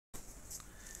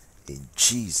In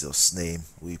Jesus' name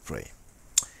we pray.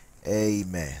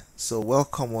 Amen. So,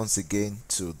 welcome once again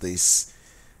to this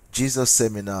Jesus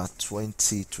Seminar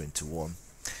 2021.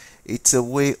 It's a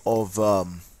way of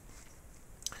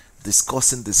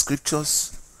discussing the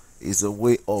scriptures, is a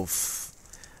way of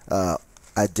uh,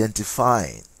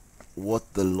 identifying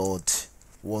what the Lord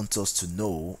wants us to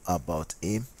know about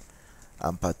Him.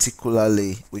 And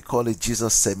particularly, we call it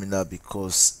Jesus Seminar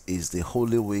because it's the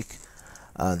Holy Week,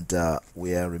 and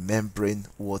we are remembering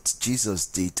what Jesus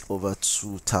did over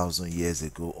 2,000 years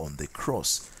ago on the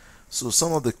cross. So,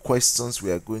 some of the questions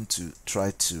we are going to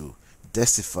try to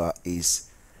decipher is: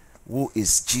 who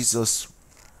is Jesus?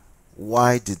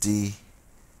 Why did he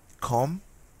come?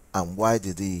 And why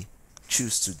did he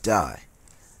choose to die?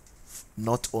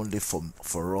 Not only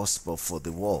for us, but for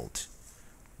the world.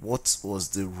 What was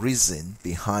the reason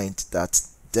behind that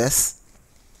death?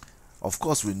 Of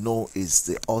course, we know it's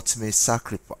the ultimate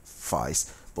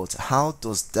sacrifice, but how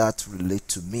does that relate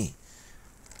to me?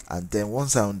 And then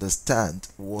once I understand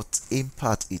what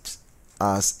impact it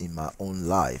has in my own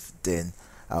life, then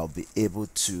I'll be able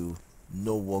to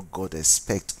know what God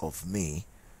expects of me,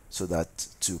 so that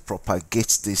to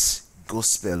propagate this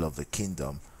gospel of the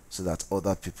kingdom, so that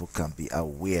other people can be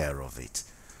aware of it.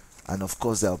 And of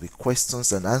course, there'll be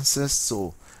questions and answers.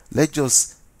 So let's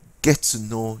just get to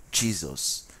know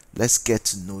Jesus. Let's get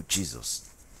to know Jesus.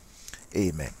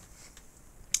 Amen.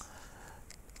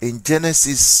 In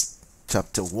Genesis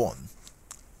chapter 1,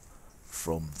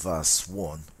 from verse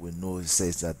 1, we know it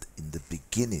says that in the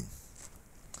beginning,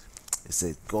 it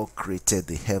said God created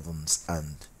the heavens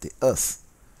and the earth.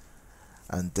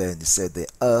 And then it said the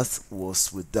earth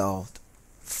was without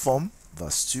form,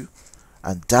 verse 2,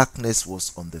 and darkness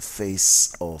was on the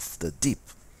face of the deep.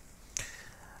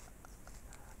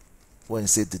 When you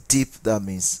say the deep, that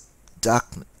means dark.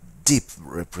 Deep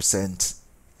represents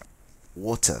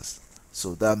waters.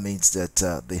 So that means that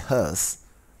the earth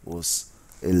was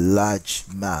a large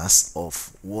mass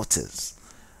of waters.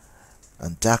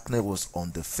 And darkness was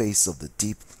on the face of the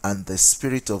deep, and the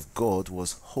Spirit of God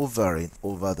was hovering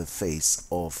over the face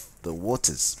of the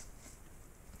waters.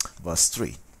 Verse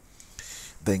 3.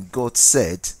 Then God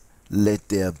said, "Let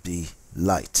there be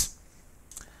light."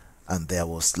 And there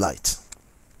was light.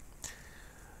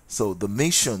 So the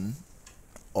mission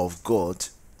of God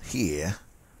here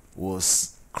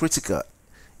was critical,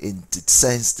 in the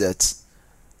sense that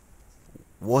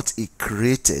what He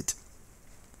created,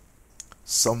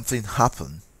 something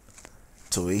happened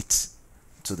to it,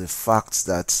 to the fact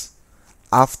that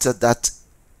after that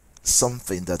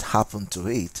something that happened to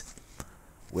it,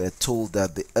 we're told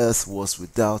that the earth was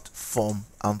without form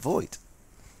and void,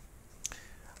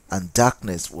 and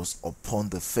darkness was upon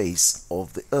the face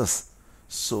of the earth.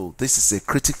 So this is a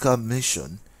critical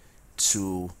mission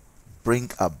to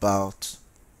bring about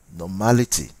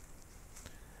normality.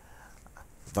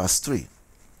 Verse 3.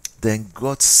 Then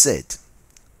God said,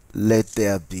 "Let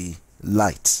there be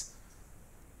light."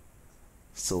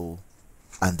 So,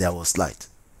 and there was light.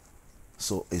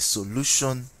 So a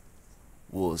solution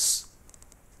was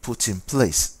put in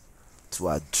place to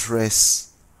address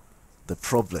the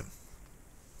problem.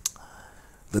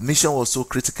 The mission was so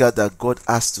critical that God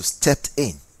has to step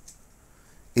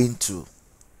into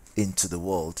the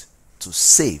world to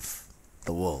save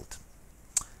the world.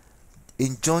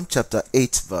 In John chapter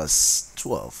 8 verse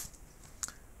 12,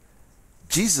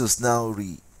 Jesus now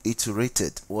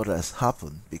reiterated what has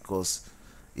happened, because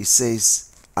he says,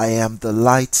 "I am the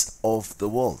light of the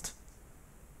world."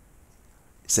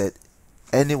 He said,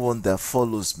 "Anyone that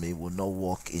follows me will not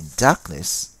walk in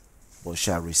darkness, but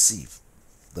shall receive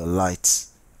the light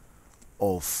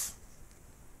of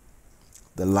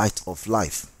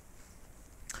life."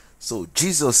 So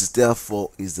Jesus is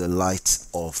therefore is the light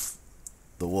of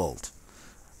the world,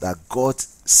 that God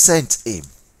sent him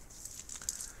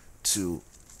to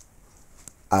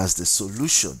as the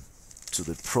solution to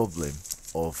the problem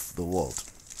of the world.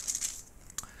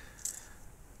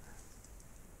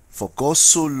 For God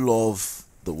so loved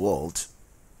the world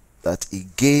that he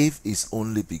gave his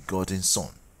only begotten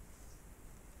Son,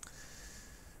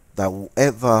 that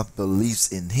whoever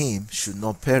believes in him should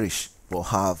not perish, but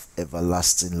have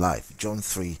everlasting life. John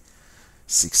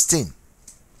 3:16.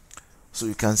 So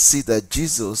you can see that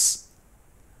Jesus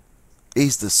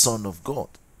is the Son of God,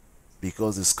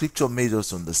 because the scripture made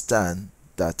us understand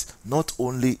that not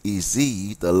only is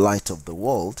he the light of the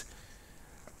world,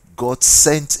 God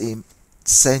sent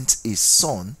his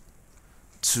Son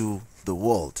to the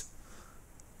world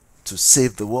to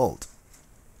save the world.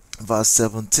 Verse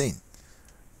 17.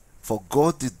 For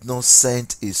God did not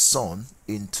send his Son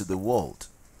into the world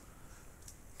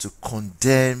to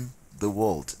condemn the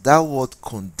world. That word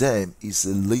condemn is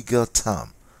a legal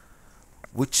term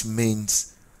which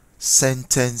means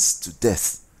sentenced to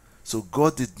death. So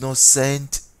God did not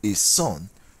send his son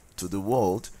to the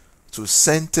world to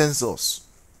sentence us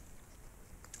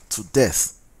to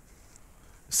death.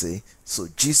 See? So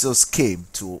Jesus came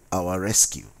to our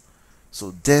rescue.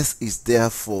 So death is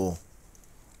therefore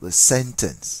the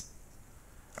sentence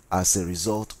as a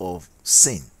result of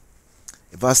sin.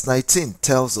 Verse 19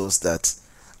 tells us that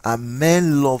and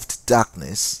men loved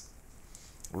darkness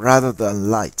rather than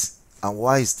light. And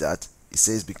why is that? It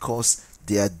says because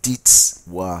their deeds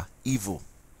were evil.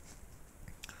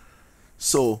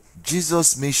 So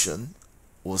Jesus' mission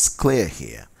was clear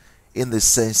here in the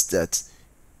sense that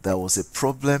there was a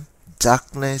problem,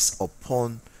 darkness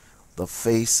upon the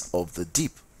face of the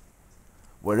deep.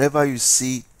 Wherever you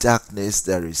see darkness,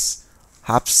 there is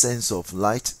absence of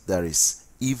light, there is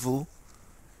evil,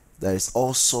 there is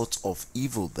all sorts of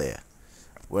evil there.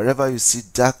 Wherever you see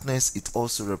darkness, it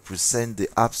also represents the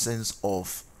absence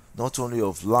of not only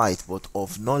of light but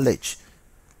of knowledge.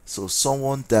 So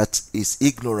someone that is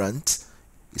ignorant,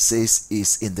 it says,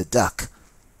 is in the dark.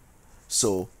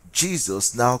 So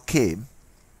Jesus now came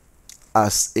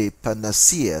as a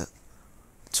panacea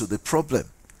to the problem,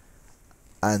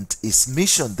 and his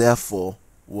mission therefore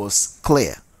was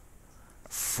clear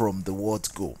from the word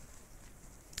go.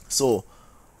 So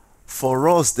for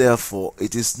us therefore,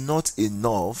 it is not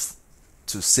enough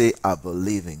to say I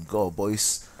believe in God, but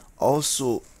it's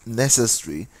also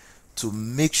necessary to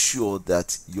make sure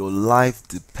that your life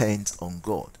depends on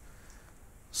God.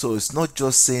 So it's not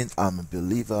just saying I'm a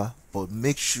believer, but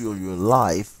make sure your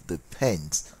life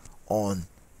depends on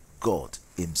God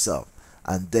himself.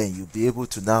 And then you'll be able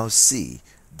to now see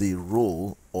the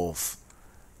role of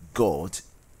God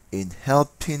in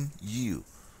helping you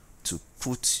to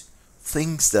put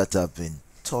things that have been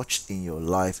touched in your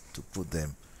life, to put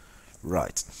them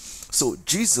right. So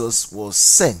Jesus was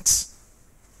sent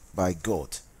by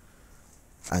God,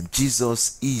 and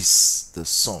Jesus is the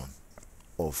Son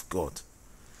of God.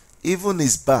 Even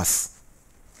his birth,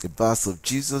 the birth of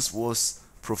Jesus, was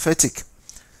prophetic,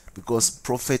 because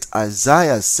prophet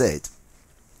Isaiah said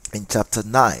in chapter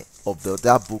 9 of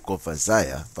that book of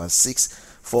Isaiah, verse 6,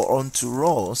 for unto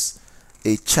us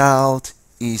a child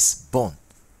is born.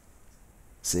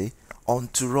 See,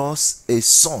 unto us a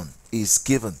son is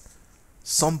given.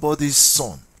 Somebody's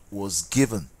son was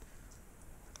given,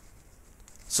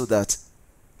 so that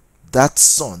that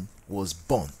son was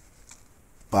born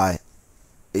by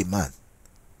a man,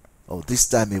 or this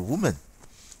time a woman.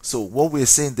 So what we're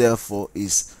saying therefore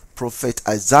is prophet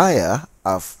Isaiah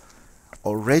have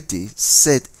already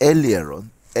said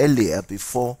earlier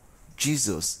before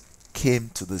Jesus came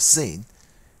to the scene,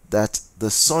 that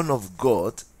the Son of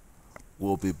God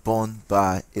will be born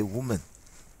by a woman.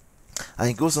 And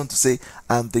he goes on to say,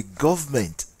 and the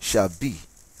government shall be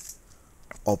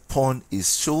upon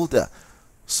his shoulder.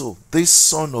 So this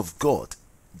Son of God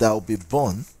that will be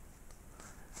born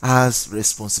has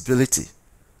responsibility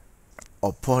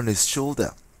upon his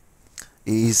shoulder.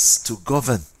 He is to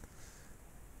govern.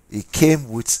 He came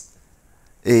with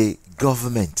a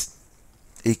government.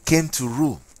 He came to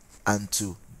rule and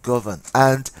to govern.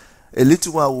 And a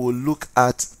little while we'll look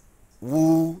at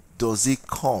who does he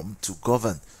come to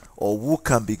govern, or who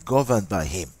can be governed by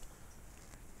him.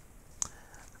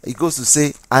 He goes to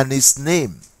say, and his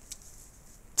name,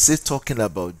 say talking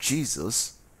about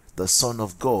Jesus, the Son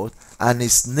of God, and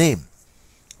his name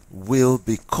will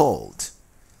be called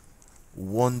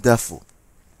Wonderful.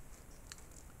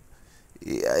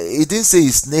 He didn't say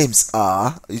his names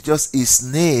are, it's just his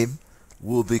name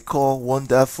will be called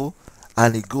Wonderful,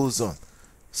 and it goes on.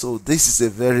 So this is a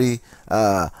very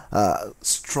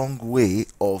strong way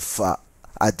of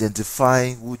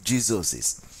identifying who Jesus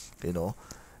is. You know,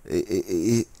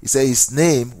 he said his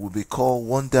name will be called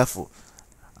Wonderful,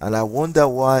 and I wonder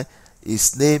why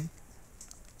his name,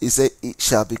 he said it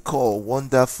shall be called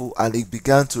Wonderful, and he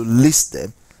began to list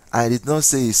them. I did not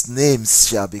say his names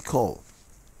shall be called.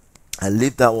 I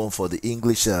leave that one for the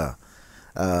English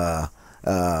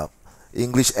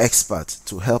expert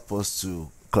to help us to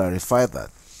clarify that.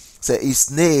 So his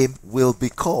name will be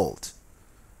called,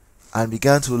 and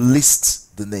began to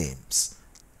list the names.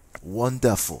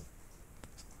 Wonderful.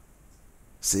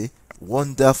 See,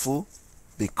 wonderful,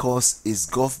 because his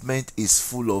government is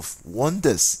full of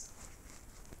wonders.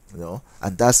 You know,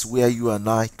 and that's where you and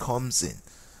I comes in.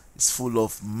 It's full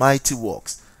of mighty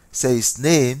works. So his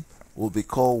name will be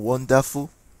called Wonderful,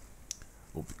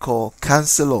 will be called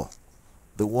Counselor,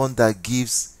 the one that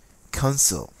gives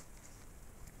counsel.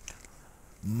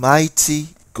 Mighty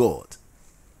God.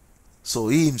 So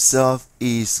he himself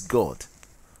is God.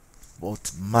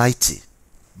 but mighty.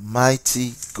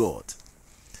 Mighty God.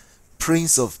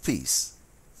 Prince of Peace.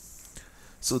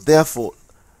 So therefore,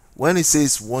 when it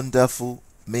says wonderful,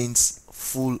 means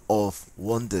full of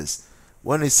wonders.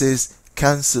 When it says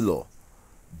Counselor,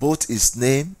 both his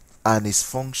name and his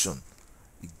function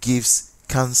gives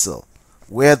counsel.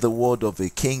 Where the word of a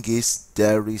king is,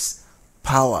 there is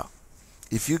power.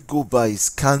 If you go by his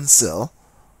counsel,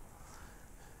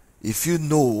 if you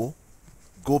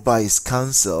go by his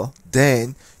counsel,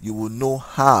 then you will know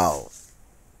how.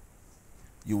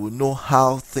 You will know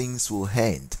how things will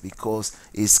end, because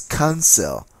his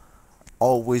counsel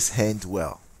always end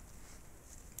well.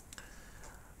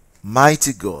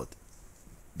 Mighty God,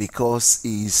 because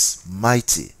he is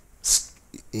mighty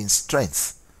in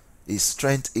strength. His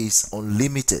strength is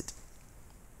unlimited.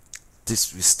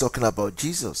 This is talking about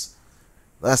Jesus.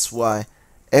 That's why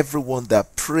everyone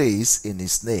that prays in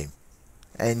his name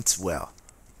ends well,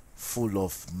 full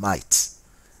of might.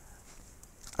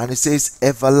 And it says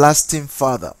everlasting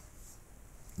Father.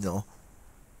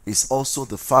 Is also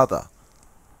the Father.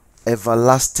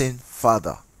 Everlasting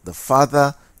Father. The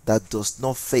Father that does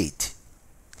not fade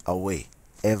away.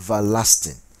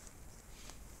 Everlasting.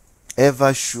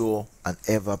 Ever sure and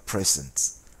ever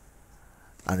present.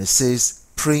 And it says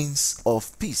Prince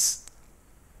of Peace.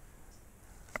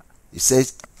 It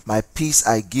says, my peace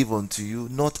I give unto you,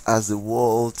 not as the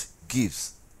world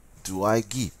gives, do I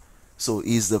give. So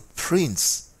he is the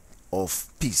Prince of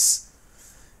Peace.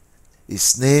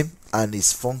 His name and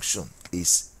his function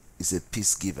is a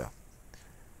peace giver.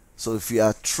 So if you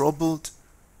are troubled,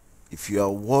 if you are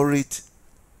worried,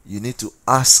 you need to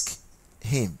ask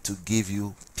him to give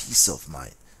you peace of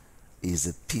mind. He is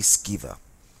a peace giver.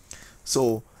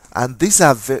 So, and this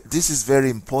is very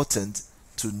important,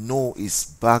 to know his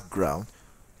background,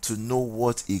 to know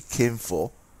what he came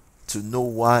for, to know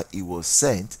why he was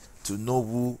sent, to know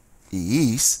who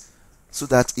he is, so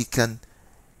that he can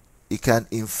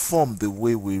inform the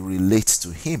way we relate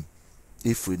to him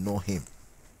if we know him.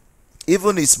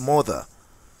 Even his mother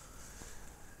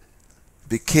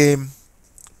became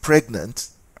pregnant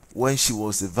when she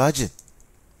was a virgin.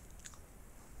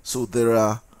 So there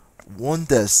are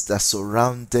wonders that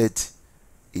surrounded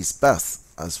his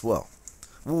birth as well.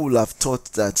 Who would have thought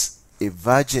that a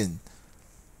virgin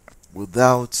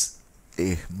without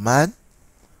a man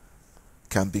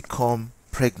can become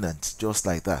pregnant just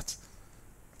like that?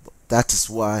 That is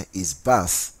why his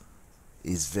birth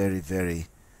is very, very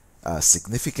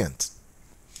significant.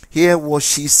 Hear what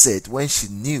she said when she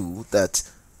knew that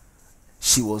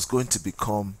she was going to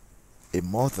become a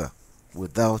mother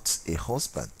without a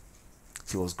husband.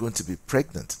 She was going to be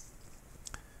pregnant.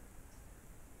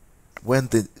 When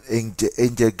the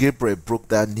angel Gabriel broke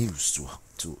that news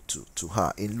to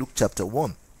her in Luke chapter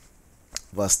 1,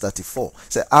 verse 34,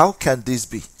 said, how can this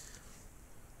be?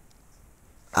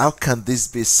 How can this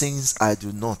be, since I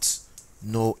do not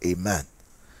know a man?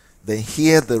 Then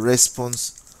hear the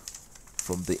response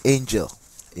from the angel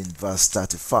in verse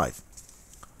 35.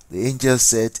 The angel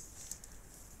said,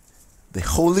 the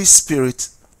Holy Spirit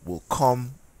will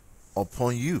come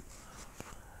upon you.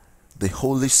 The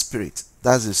Holy Spirit,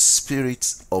 that's the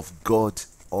Spirit of God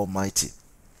Almighty.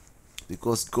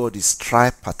 Because God is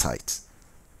tripartite.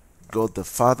 God the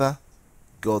Father,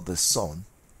 God the Son,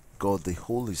 God the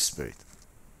Holy Spirit.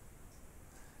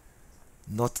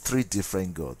 Not three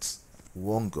different gods,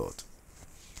 one God.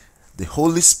 The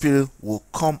Holy Spirit will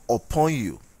come upon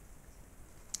you,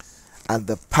 and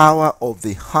the power of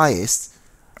the highest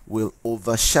will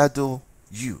overshadow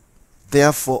you.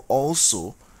 Therefore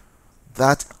also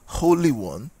that Holy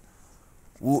One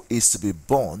who is to be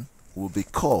born will be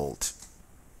called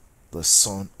the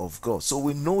Son of God. So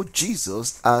we know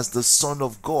Jesus as the Son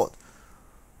of God,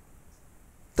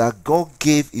 that God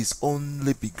gave his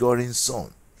only begotten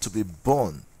Son to be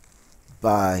born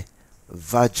by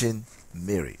Virgin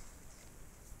Mary.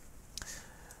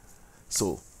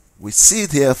 So we see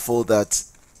therefore that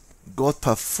God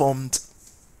performed,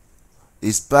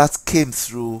 his birth came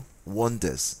through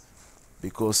wonders,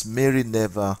 because Mary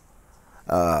never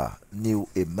knew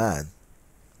a man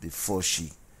before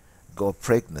she got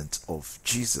pregnant of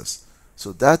Jesus.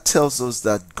 So that tells us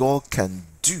that God can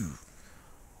do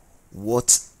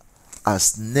what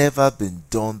has never been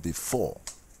done before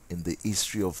in the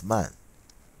history of man.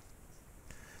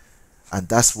 And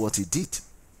that's what he did.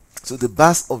 So the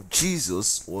birth of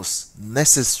Jesus was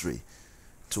necessary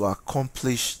to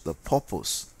accomplish the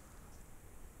purpose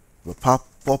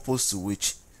to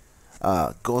which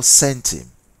God sent him,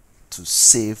 to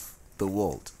save the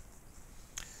world.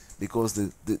 Because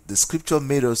the scripture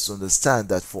made us understand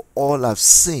that for all have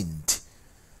sinned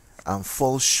and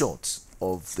fall short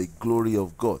of the glory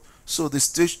of God. So the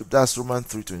situation, that's Romans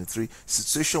 3:23,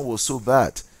 situation was so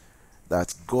bad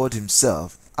that God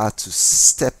himself had to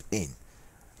step in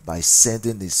by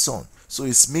sending his son. So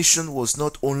his mission was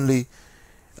not only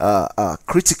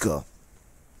critical,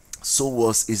 so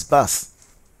was his birth.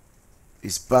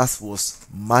 His birth was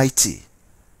mighty.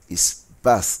 His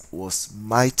birth was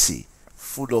mighty,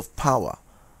 full of power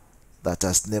that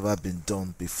has never been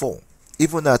done before.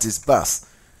 Even at his birth,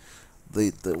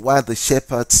 while the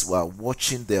shepherds were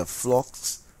watching their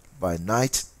flocks by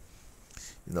night,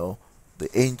 the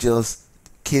angels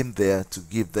came there to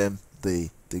give them the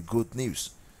good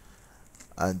news.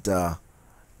 And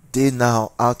they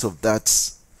now, out of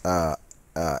that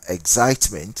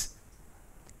excitement,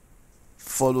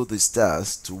 followed the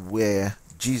stars to where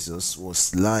Jesus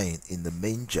was lying in the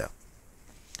manger.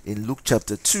 In Luke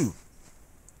chapter 2,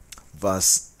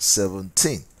 verse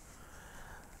 17.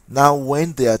 Now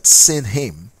when they had seen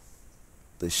him,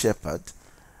 the shepherds,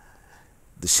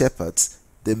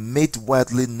 they made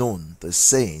widely known the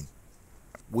saying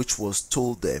which was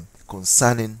told them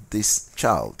concerning this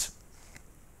child.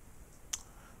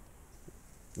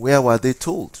 Where were they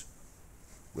told?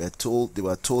 They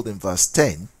were told in verse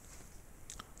 10.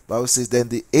 Bible says, then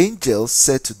the angel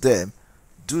said to them,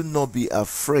 do not be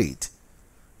afraid,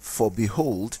 for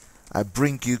behold, I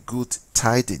bring you good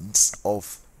tidings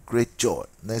of great joy.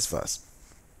 Next verse.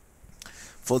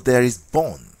 For there is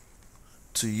born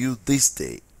to you this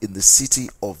day in the city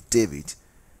of David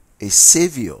a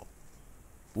Savior,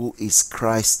 who is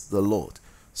Christ the Lord.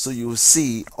 So you will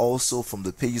see also from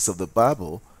the pages of the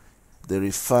Bible, they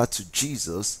refer to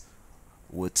Jesus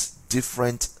with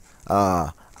different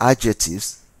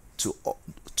adjectives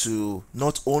to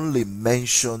not only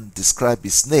describe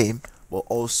his name, but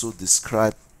also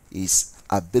describe his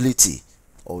ability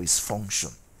or his function.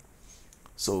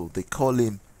 So they call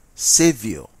him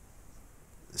Savior,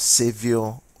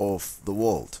 Savior of the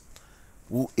world,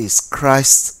 who is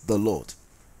Christ the Lord.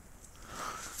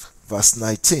 Verse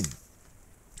 19.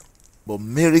 But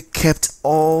Mary kept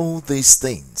all these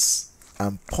things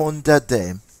and pondered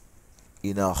them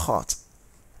in her heart,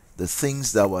 the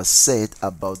things that were said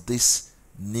about this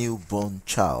newborn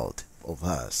child of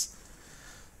hers.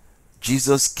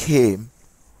 Jesus came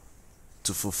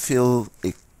to fulfill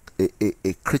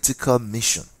a critical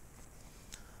mission,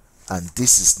 and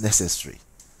this is necessary,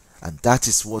 and that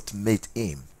is what made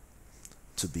him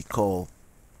to be called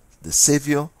the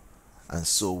Savior, and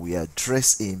so we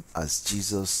address him as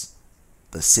Jesus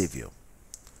the Savior.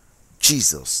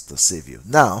 Jesus the Savior.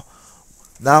 Now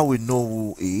we know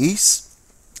who he is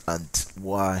and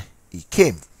why he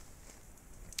came.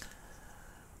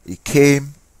 He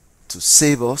came to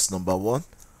save us, number one,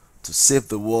 to save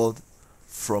the world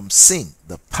from sin,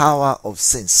 the power of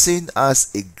sin. Sin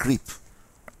has a grip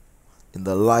in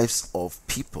the lives of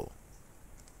people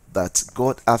that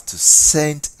God had to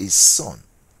send his son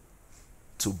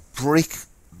to break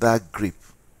that grip,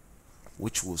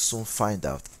 which we'll soon find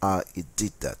out how he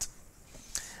did that.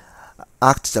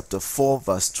 Acts chapter 4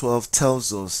 verse 12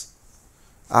 tells us,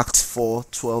 Acts 4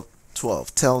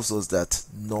 12 tells us that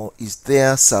nor is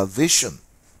there salvation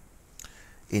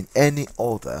in any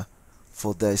other,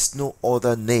 for there is no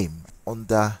other name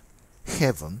under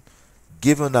heaven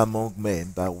given among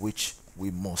men by which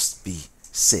we must be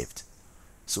saved.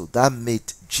 So that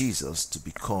made Jesus to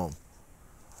become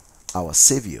our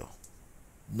Savior,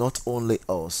 not only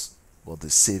us, but the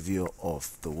Savior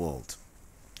of the world.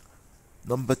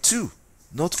 Number two,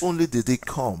 not only did he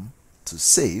come to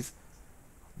save,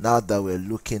 now that we're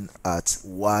looking at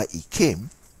why he came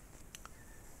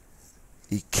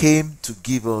to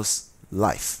give us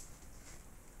life.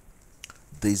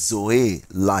 The Zoe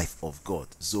life of God.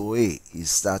 Zoe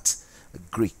is that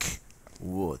Greek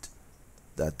word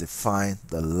that defines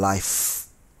the life,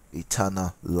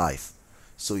 eternal life.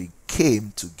 So he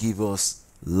came to give us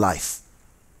life,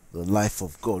 the life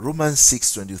of God. Romans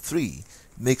 6:23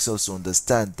 makes us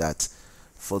understand that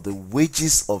for the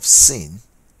wages of sin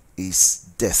is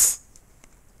death.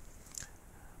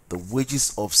 The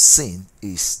wages of sin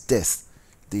is death.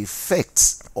 The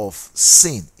effects of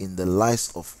sin in the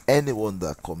lives of anyone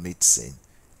that commits sin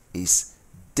is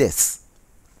death.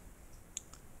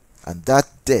 And that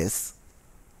death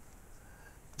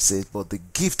says, but the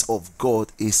gift of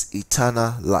God is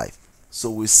eternal life. So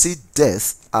we see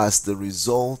death as the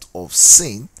result of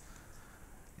sin,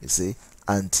 you see,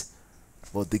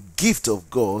 but the gift of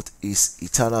God is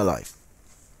eternal life.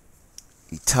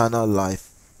 Eternal life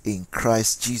in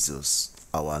Christ Jesus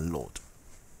our Lord.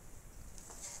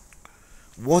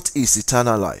 What is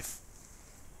eternal life?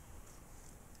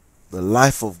 The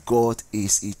life of God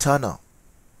is eternal.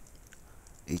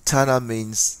 Eternal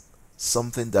means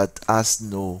something that has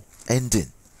no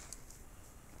ending.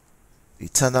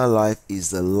 Eternal life is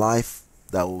the life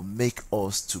that will make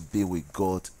us to be with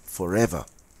God forever.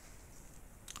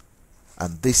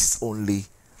 And this is only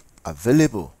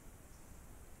available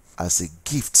as a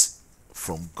gift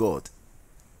from God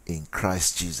in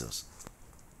Christ Jesus.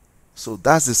 So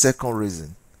that's the second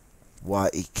reason why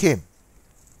He came.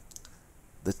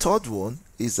 The third one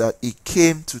is that He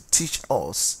came to teach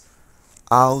us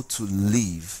how to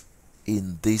live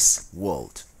in this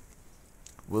world.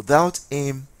 Without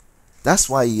Him, that's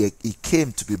why he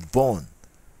came to be born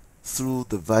through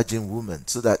the virgin woman,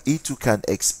 so that He too can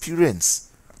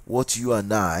experience what you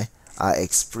and I are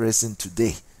experiencing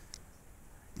today.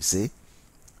 You see,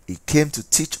 He came to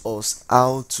teach us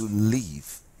how to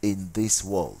live in this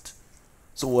world.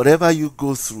 So whatever you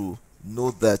go through,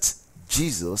 know that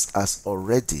Jesus has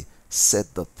already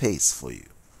set the pace for you.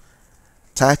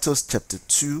 Titus chapter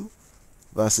 2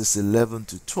 verses 11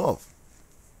 to 12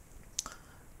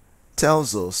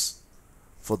 tells us,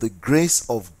 "For the grace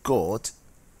of God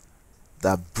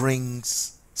that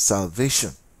brings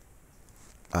salvation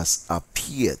has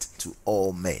appeared to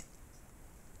all men."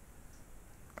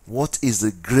 What is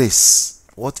the grace?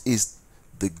 What is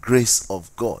the grace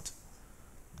of God?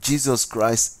 Jesus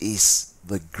Christ is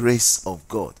the grace of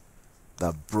God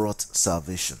that brought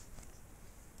salvation.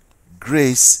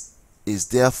 Grace is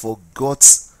therefore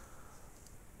God's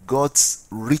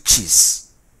riches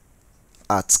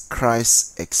at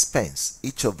Christ's expense.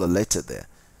 Each of the letter there,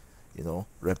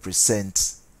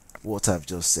 represents what I've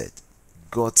just said.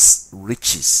 God's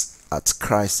riches at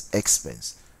Christ's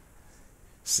expense.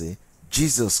 See,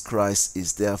 Jesus Christ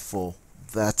is therefore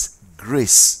that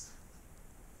grace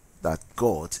that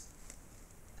God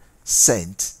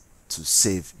sent to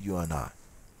save you and I.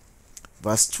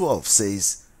 Verse 12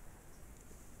 says,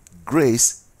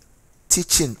 grace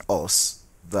teaching us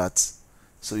that,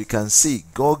 so you can see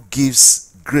God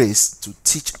gives grace to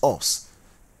teach us.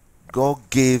 God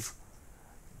gave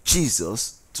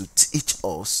Jesus to teach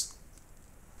us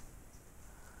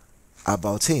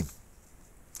about Him.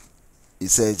 It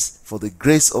says, "For the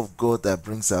grace of God that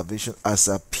brings salvation has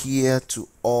appeared to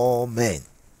all men,"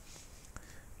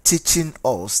 teaching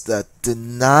us that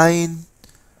denying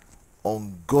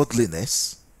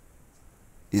ungodliness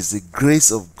is the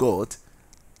grace of God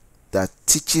that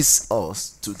teaches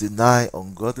us to deny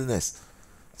ungodliness.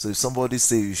 So if somebody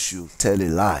say you should tell a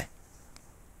lie,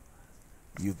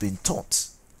 you've been taught.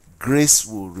 Grace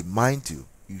will remind you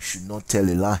should not tell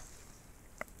a lie.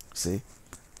 See?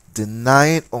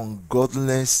 Denying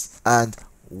ungodliness and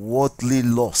worldly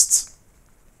lust.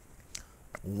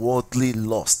 Worldly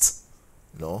lust.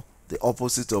 The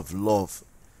opposite of love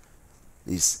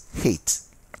is hate.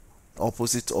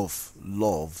 Opposite of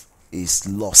love is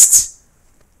lust.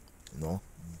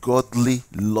 Godly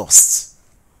lust.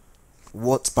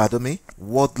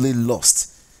 Worldly lust.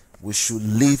 We should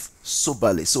live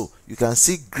soberly. So you can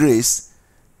see grace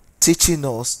teaching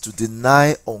us to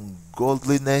deny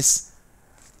ungodliness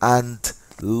and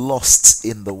lust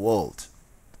in the world.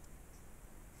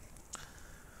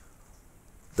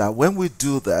 That when we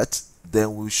do that,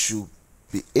 then we should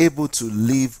be able to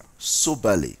live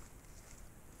soberly,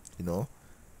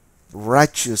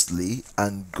 righteously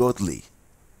and godly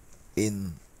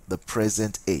in the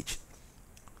present age.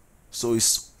 So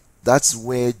that's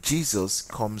where Jesus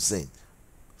comes in.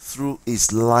 Through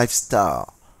His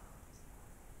lifestyle,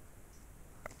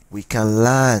 we can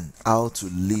learn how to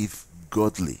live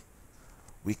godly.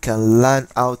 We can learn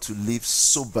how to live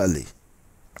soberly.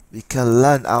 We can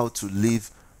learn how to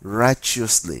live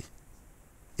righteously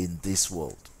in this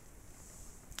world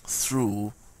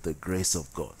through the grace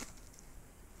of God.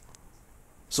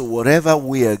 So whatever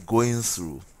we are going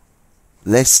through,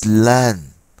 let's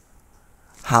learn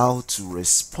how to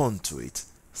respond to it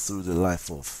through the life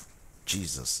of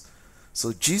Jesus.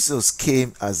 So Jesus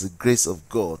came as the grace of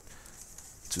God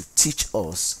to teach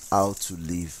us how to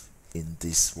live in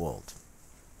this world.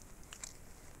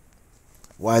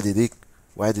 Why did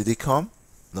he come?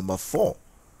 Number 4,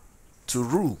 to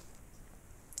rule.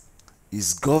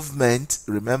 His government,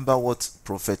 remember what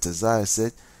Prophet Isaiah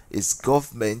said, His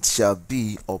government shall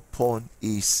be upon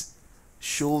His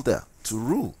shoulder, to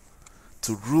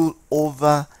rule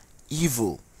over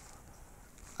evil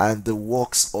and the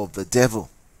works of the devil.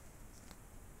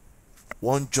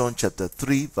 1 John chapter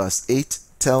 3 verse 8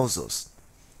 tells us,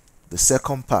 the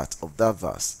second part of that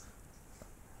verse,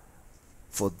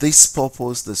 "For this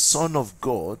purpose the Son of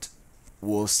God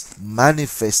was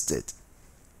manifested."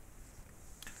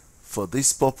 For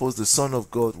this purpose the Son of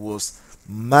God was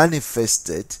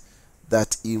manifested,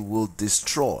 that He will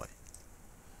destroy,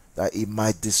 that He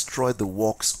might destroy the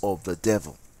works of the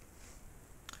devil.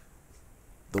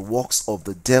 The works of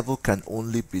the devil can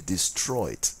only be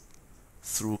destroyed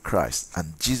through Christ,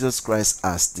 and Jesus Christ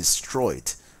has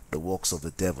destroyed the works of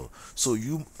the devil. So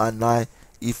you and I,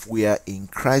 if we are in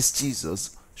Christ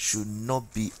Jesus, should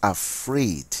not be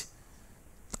afraid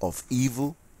of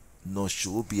evil, nor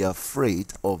should we be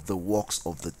afraid of the works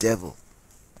of the devil,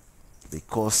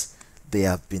 because they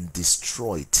have been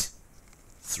destroyed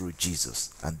through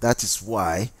Jesus. And that is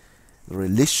why the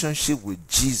relationship with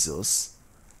Jesus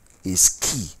is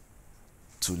key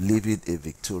to living a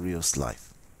victorious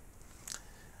life.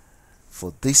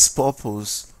 For this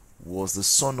purpose was the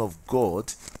Son of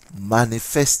God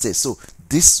manifested. So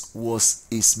this was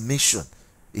his mission.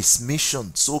 His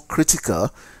mission so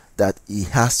critical that he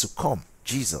has to come.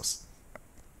 Jesus.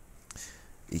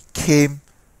 He came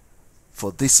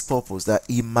for this purpose, that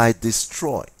he might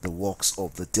destroy the works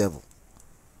of the devil.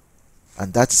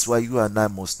 And that is why you and I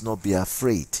must not be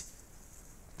afraid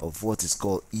of what is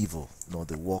called evil, nor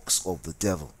the works of the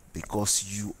devil,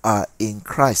 because you are in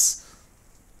Christ.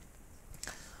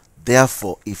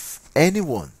 Therefore, if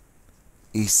anyone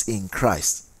is in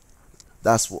Christ,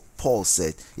 that's what Paul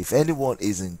said, if anyone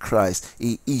is in Christ,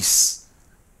 he is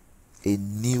a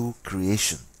new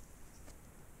creation.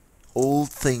 Old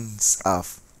things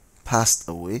have passed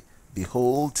away.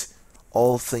 Behold,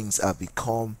 all things are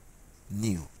become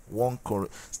new.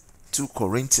 2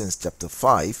 Corinthians chapter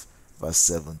 5 verse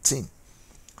 17.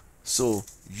 So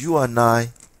you and I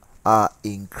are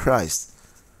in Christ,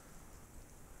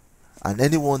 and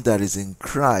anyone that is in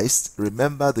Christ,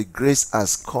 remember the grace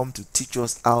has come to teach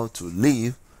us how to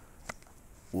live,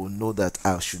 will know that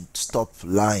I should stop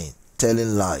lying,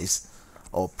 telling lies,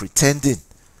 or pretending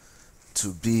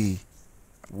to be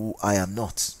who I am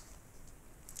not.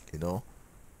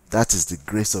 That is the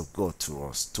grace of God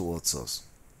towards us.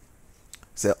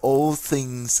 So all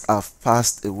things have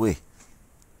passed away.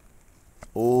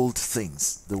 Old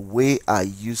things, the way I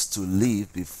used to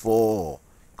live before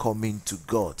coming to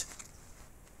God.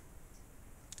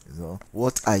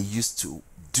 What I used to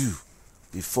do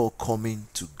before coming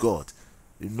to God.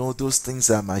 Those things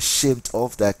I'm ashamed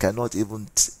of, that I cannot even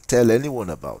tell anyone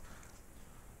about.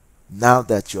 Now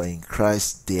that you are in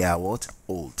Christ, they are what?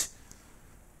 Old.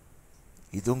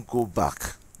 You don't go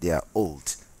back. They are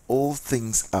old. All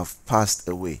things have passed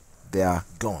away. They are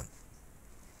gone.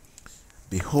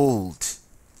 Behold,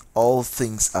 all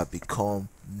things are become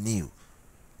new.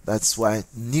 That's why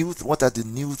what are the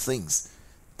new things?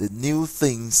 The new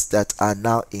things that are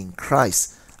now in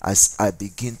Christ as I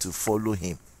begin to follow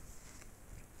him.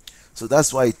 So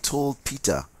that's why he told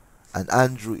Peter and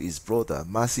Andrew, his brother,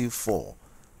 Matthew 4.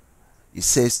 He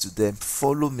says to them,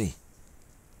 follow me,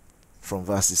 from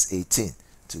verses 18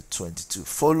 to 22.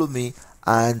 Follow me,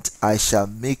 and I shall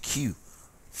make you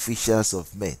fishers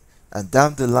of men. And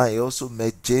down the line, he also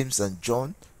met James and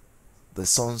John, the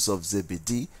sons of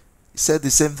Zebedee. He said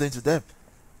the same thing to them.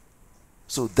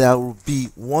 So there will be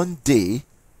one day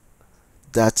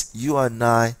that you and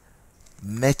I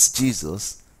met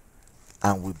Jesus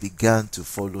and we began to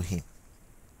follow him.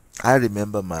 I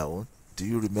remember my own. Do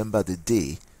you remember the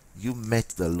day you met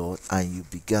the Lord and you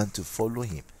began to follow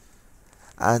him?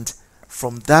 And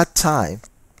from that time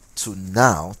to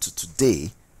now, to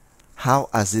today, how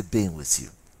has it been with you?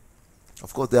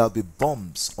 Of course, there will be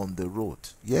bumps on the road.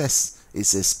 Yes,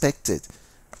 it's expected.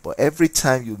 But every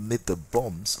time you meet the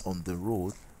bumps on the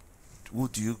road, who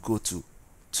do you go to?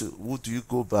 Who do you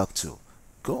go back to?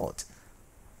 God,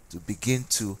 to begin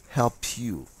to help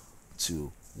you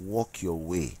to walk your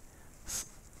way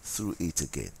through it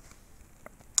again,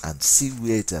 and see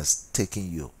where it has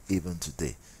taken you even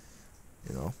today.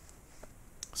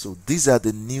 So these are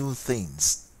the new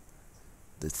things,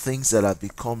 the things that have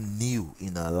become new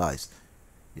in our lives.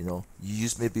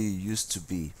 Maybe you used to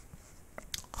be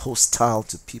hostile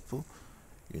to people,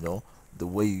 the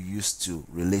way you used to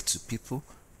relate to people,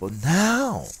 but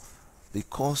now,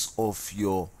 because of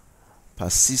your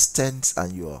persistence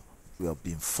and you have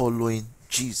been following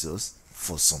Jesus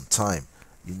for some time,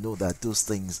 you know that those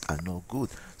things are not good.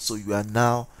 So you are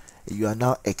now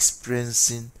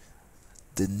experiencing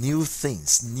the new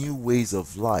things, new ways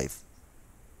of life,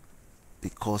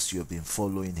 because you have been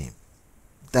following him.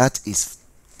 That is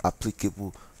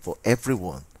applicable for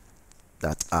everyone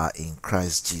that are in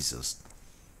Christ Jesus,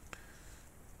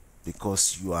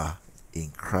 because you are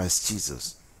in Christ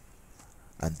Jesus.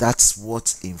 And that's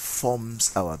what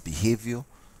informs our behavior,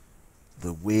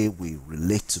 the way we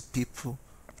relate to people,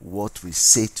 what we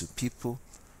say to people,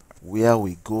 where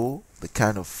we go, the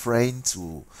kind of friends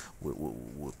we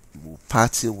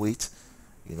party with,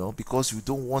 because we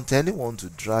don't want anyone to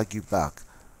drag you back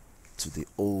to the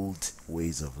old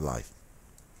ways of life.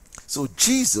 So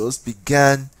Jesus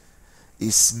began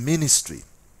his ministry.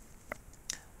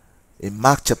 In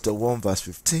Mark chapter 1 verse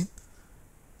 15,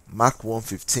 Mark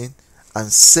 1:15,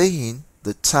 and saying,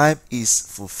 the time is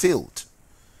fulfilled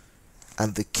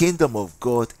and the kingdom of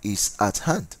God is at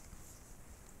hand.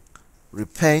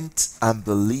 Repent and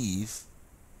believe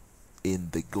in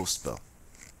the gospel.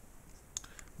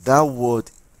 That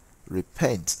word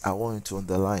repent, I want you to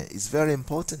underline, it's very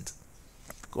important,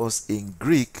 because in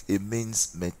Greek it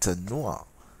means metanoia,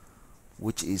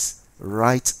 which is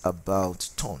right about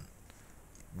turn.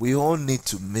 We all need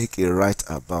to make a right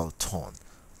about turn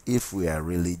if we are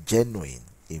really genuine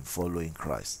in following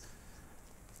Christ.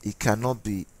 It cannot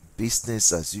be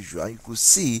business as usual. And you could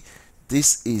see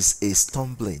this is a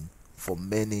stumbling for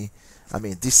many. I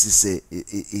mean, this is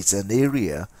it's an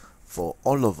area for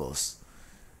all of us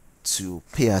to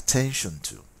pay attention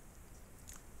to.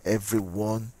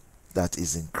 Everyone that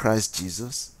is in Christ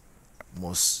Jesus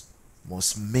must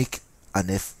make an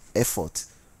effort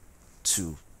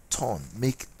to turn,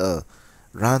 make a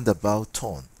roundabout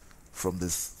turn from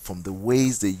the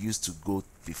ways they used to go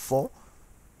before,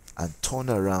 and turn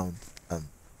around and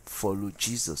follow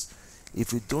Jesus.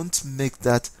 If you don't make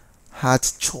that hard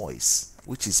choice,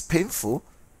 which is painful,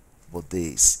 but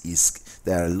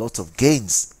there are a lot of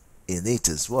gains in it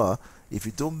as well. If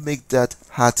you don't make that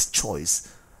hard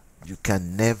choice, you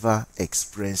can never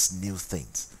experience new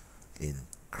things in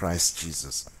Christ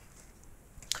Jesus.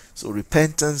 So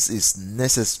repentance is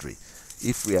necessary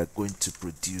if we are going to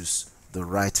produce the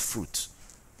right fruit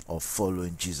of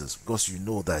following Jesus, because you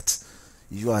know that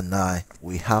you and I,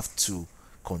 we have to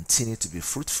continue to be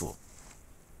fruitful.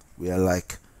 We are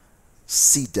like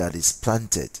seed that is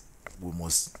planted. We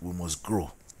must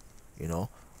grow. You know,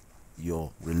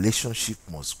 your relationship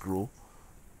must grow,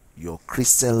 your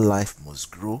Christian life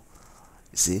must grow.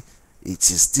 You see,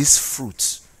 it is this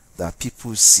fruit that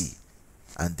people see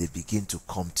and they begin to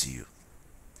come to you.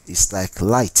 It's like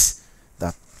light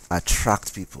that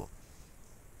attracts people.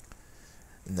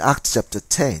 In Acts chapter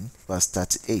 10 verse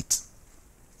 38,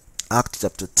 Acts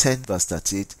chapter 10 verse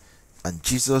 38, and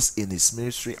Jesus in his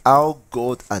ministry, how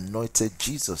God anointed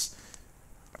Jesus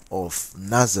of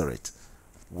Nazareth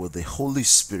with the Holy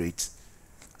Spirit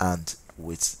and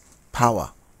with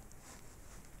power,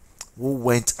 who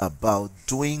went about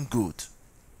doing good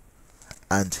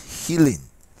and healing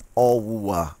all who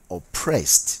were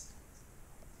oppressed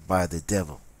by the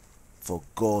devil, for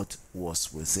God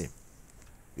was with him.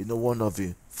 You know, one of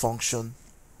the function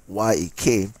why he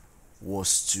came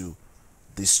was to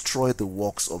destroy the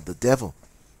works of the devil,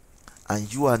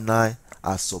 and you and I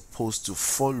are supposed to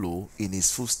follow in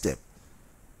his footsteps,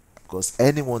 because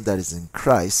anyone that is in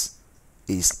Christ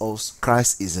is also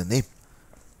Christ is in him.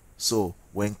 So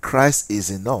when Christ is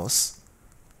in us,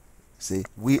 see,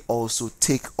 we also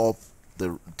take up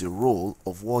the role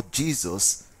of what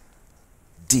Jesus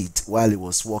did while he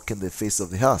was walking the face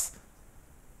of the earth.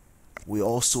 We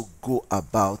also go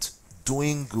about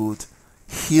doing good,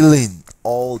 healing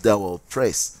all that were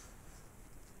oppressed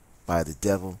by the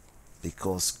devil,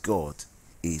 because God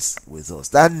is with us.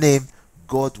 That name,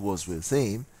 God was with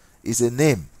him, is a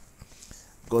name,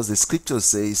 because the scripture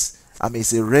says,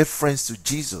 it's a reference to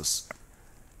Jesus.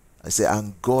 I say,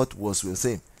 and God was with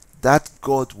him. That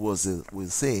God was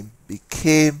with him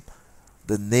became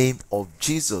the name of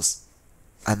Jesus.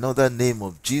 Another name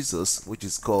of Jesus, which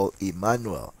is called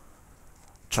Emmanuel,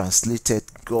 translated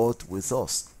God with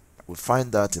us. We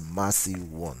find that in Matthew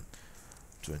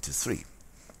 1:23.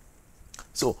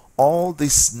 So all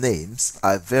these names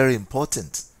are very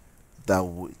important,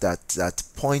 that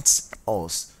points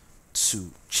us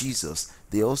to Jesus.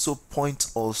 They also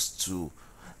point us to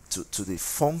the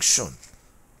function,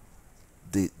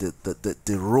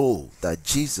 the role that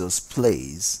Jesus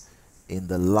plays in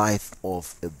the life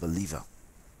of a believer.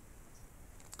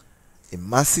 In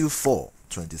Matthew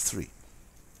 4:23,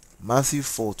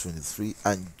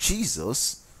 and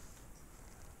Jesus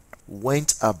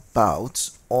went about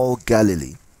all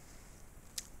Galilee,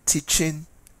 teaching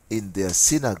in their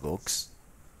synagogues,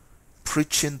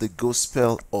 preaching the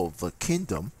gospel of the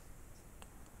kingdom,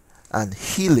 and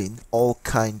healing all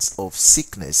kinds of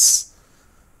sickness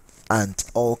and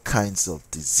all kinds of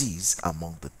disease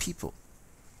among the people.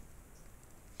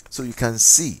 So you can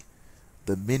see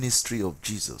the ministry of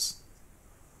Jesus: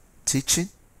 teaching,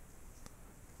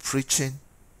 preaching,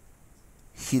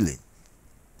 healing.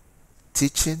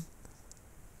 Teaching,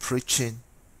 preaching,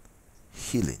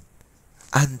 healing.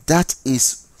 And that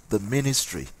is the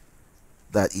ministry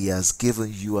that he has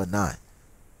given you and I.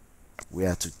 We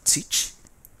are to teach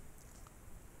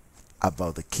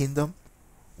about the kingdom,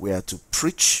 we are to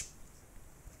preach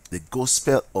the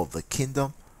gospel of the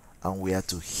kingdom, and we are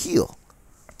to heal,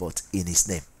 but in his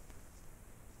name.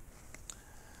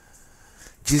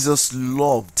 Jesus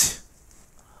loved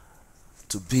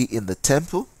to be in the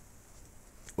temple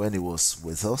when he was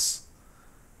with us.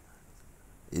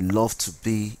 He loved to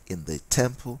be in the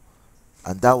temple,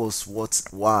 and that was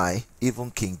why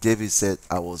even King David said,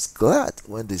 I was glad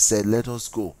when they said, let us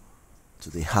go to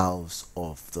the house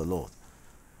of the Lord.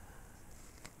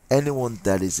 Anyone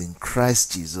that is in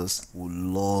Christ Jesus will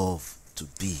love to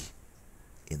be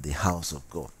in the house of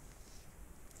God.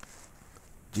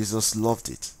 Jesus loved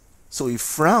it. So he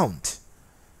frowned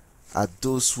at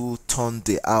those who turned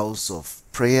the house of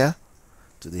prayer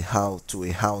to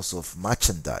a house of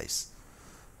merchandise.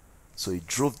 So he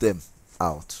drove them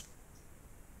out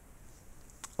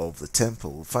of the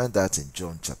temple. We'll find that in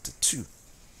John chapter 2.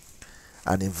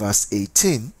 And in verse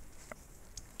 18,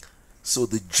 so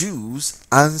the Jews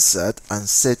answered and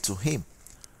said to him,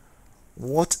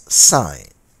 what sign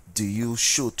do you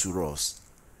show to us,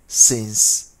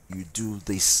 since you do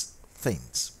these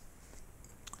things?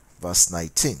 Verse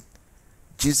 19,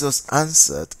 Jesus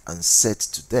answered and said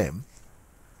to them,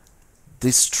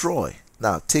 destroy.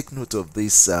 Now take note of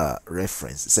this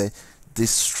reference. It said,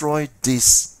 destroy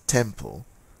this temple,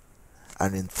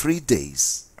 and in 3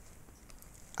 days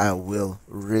I will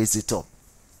raise it up.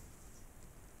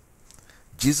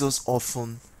 Jesus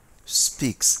often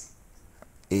speaks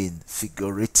in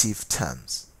figurative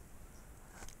terms,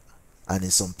 and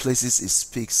in some places he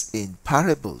speaks in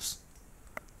parables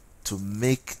to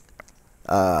make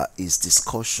his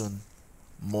discussion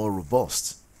more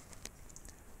robust.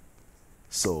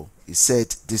 So he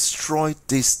said, destroy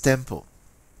this temple,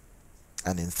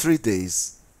 and in 3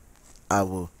 days I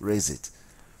will raise it.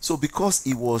 So because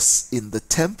he was in the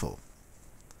temple,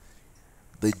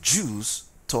 the Jews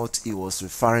thought he was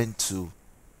referring to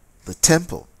the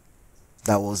temple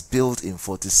that was built in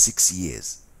 46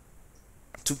 years.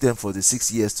 It took them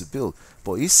 46 years to build.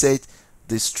 But he said,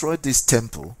 destroy this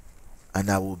temple and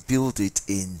I will build it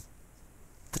in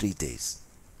 3 days.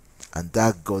 And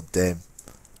that got them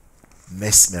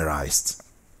mesmerized.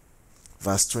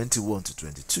 Verse 21 to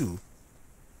 22.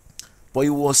 But he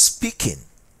was speaking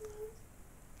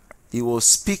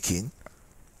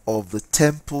of the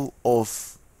temple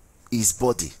of his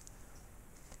body.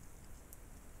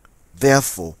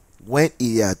 Therefore, when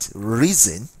he had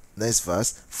risen, next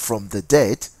verse, from the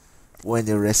dead, when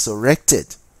he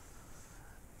resurrected,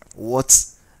 what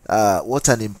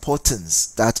an importance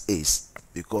that is,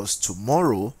 because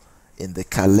tomorrow in the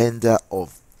calendar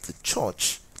of the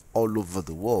church all over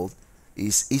the world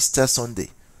is Easter Sunday.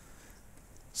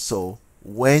 So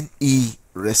when he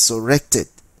resurrected,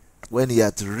 when he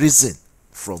had risen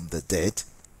from the dead,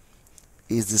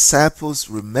 his disciples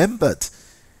remembered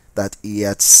that he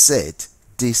had said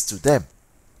this to them,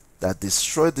 that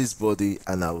destroy this body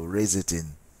and I will raise it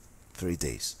in 3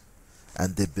 days.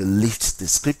 And they believed the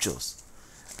scriptures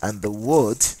and the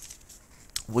word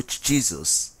which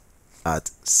Jesus had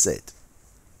said.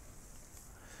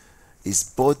 His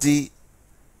body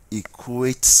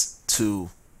equates to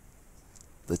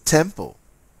the temple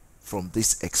from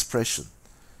this expression.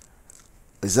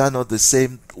 Is that not the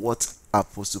same what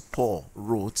Apostle Paul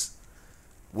wrote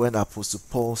when Apostle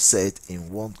Paul said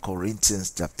in 1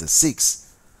 Corinthians chapter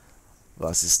 6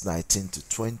 verses 19 to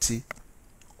 20,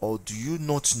 or do you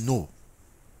not know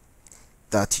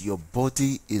that your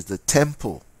body is the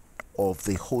temple of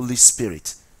the Holy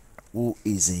Spirit who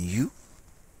is in you?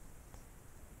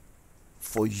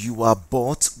 For you are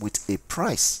bought with a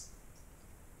price.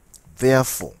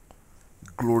 Therefore,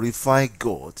 glorify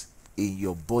God in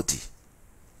your body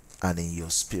and in your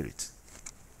spirit.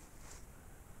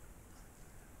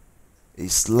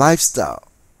 His lifestyle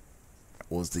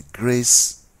was the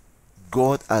grace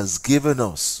God has given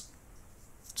us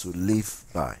to live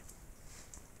by.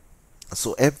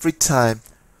 So every time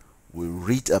we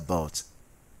read about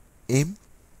him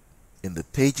in the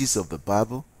pages of the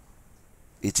Bible,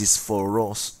 it is for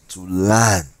us to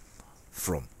learn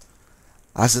from.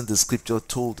 Hasn't the scripture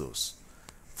told us,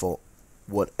 for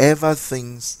whatever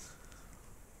things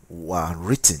were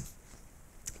written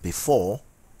before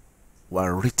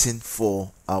were written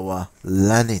for our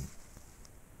learning.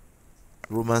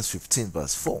 Romans 15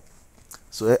 verse 4.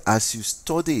 So as you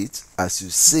study it, as you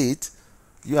see it,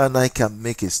 you and I can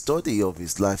make a study of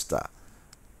his lifestyle.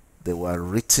 They were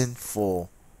written for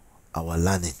our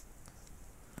learning.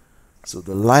 So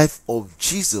the life of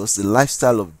Jesus, the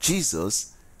lifestyle of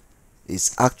Jesus,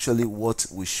 is actually what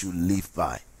we should live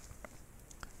by.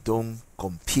 Don't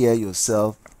compare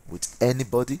yourself with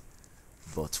anybody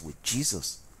but with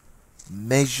Jesus.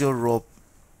 Measure up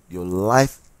your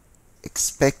life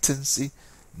expectancy,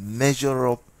 measure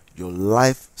up your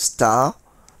lifestyle,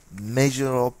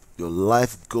 measure up your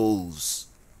life goals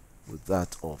with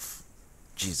that of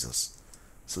Jesus.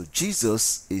 So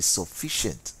Jesus is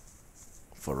sufficient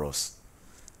for us.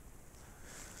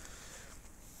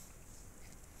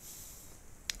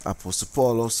 Apostle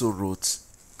Paul also wrote,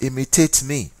 imitate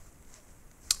me,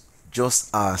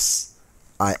 just as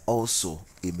I also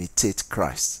imitate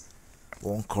Christ.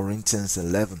 1 Corinthians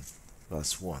 11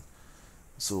 verse 1.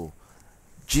 So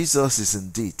Jesus is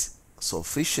indeed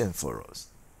sufficient for us.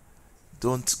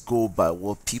 Don't go by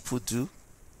what people do,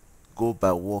 go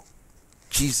by what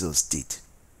Jesus did,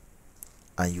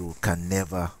 and you can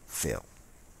never fail.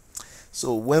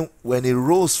 So when he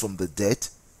rose from the dead,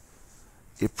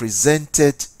 he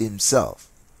presented himself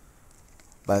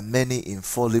by many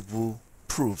infallible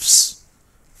proofs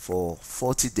for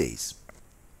 40 days,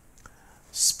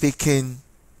 speaking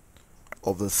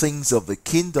of the things of the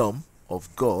kingdom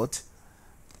of God,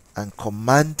 and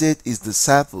commanded his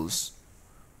disciples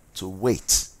to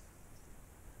wait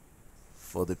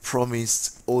for the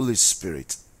promised Holy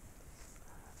Spirit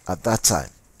at that time.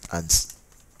 And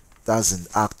that's in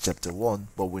Acts chapter 1.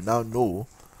 But we now know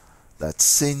that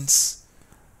since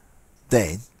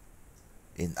then,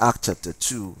 in Acts chapter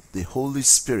 2, the Holy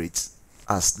Spirit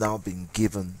has now been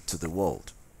given to the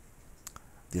world.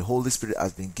 The Holy Spirit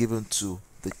has been given to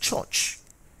the church.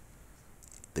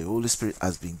 The Holy Spirit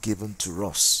has been given to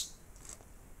us.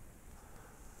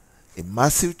 In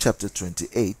Matthew chapter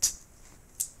 28,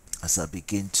 as I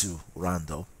begin to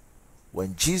round up,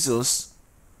 when Jesus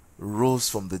rose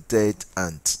from the dead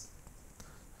and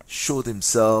showed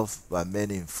himself by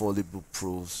many infallible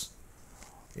proofs,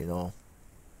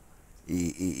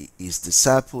 his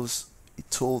disciples, he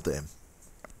told them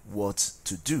what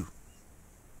to do.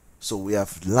 So we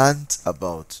have learned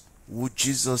about who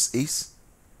Jesus is,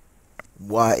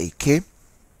 why he came.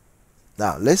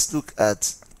 Now let's look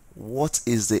at what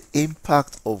is the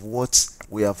impact of what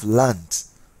we have learned.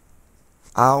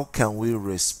 How can we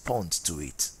respond to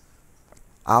it?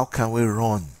 How can we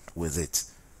run with it?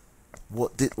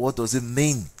 What does it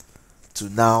mean to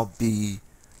now be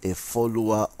a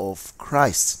follower of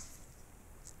Christ?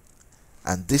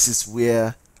 And this is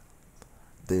where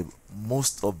the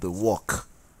most of the work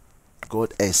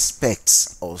God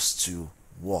expects us to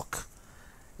walk.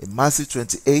 In Matthew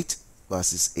 28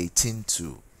 verses 18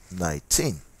 to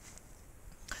 19,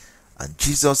 and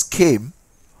Jesus came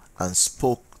and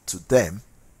spoke to them,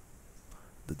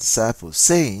 the disciples,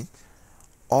 saying,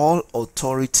 all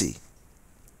authority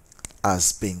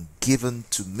has been given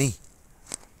to me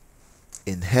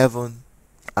in heaven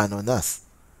and on earth.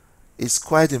 It's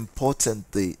quite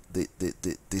important, the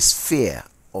sphere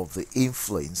of the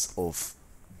influence of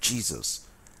Jesus.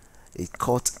 It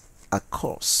cut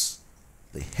across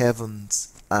the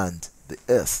heavens and the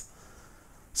earth.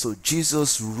 So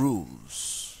Jesus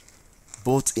rules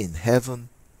both in heaven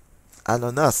and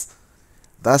on earth.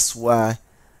 That's why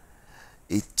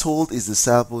he told his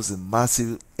disciples in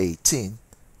Matthew 18,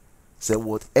 said,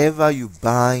 whatever you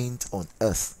bind on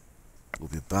earth will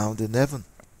be bound in heaven,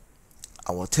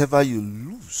 and whatever you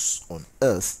loose on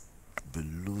earth will be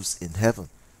loosed in heaven.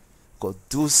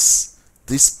 Because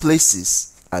these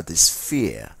places are the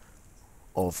sphere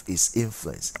of his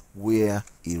influence, where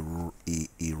he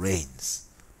reigns.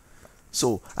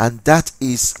 So, and that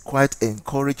is quite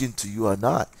encouraging to you and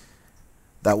I,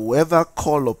 that whoever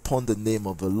call upon the name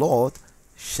of the Lord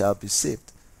shall be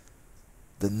saved.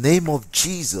 The name of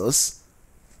Jesus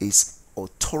is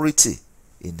authority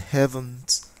in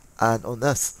heavens and on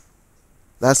earth.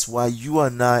 That's why you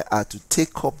and I are to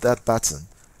take up that baton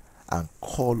and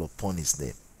call upon his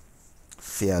name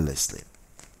fearlessly.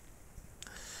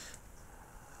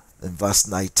 In verse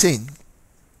 19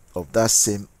 of that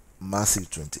same Matthew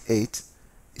 28,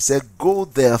 he said, go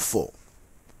therefore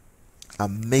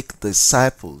and make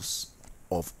disciples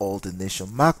of all the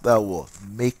nations. Mark that word,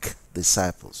 make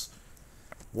disciples.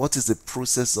 What is the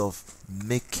process of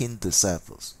making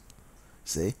disciples?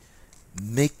 See,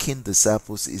 making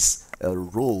disciples is a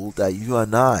role that you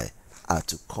and I are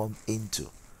to come into.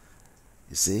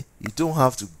 You see, you don't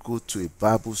have to go to a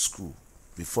Bible school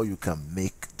before you can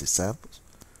make disciples.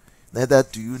 Neither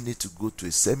do you need to go to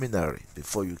a seminary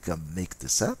before you can make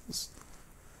disciples.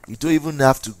 You don't even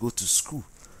have to go to school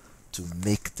to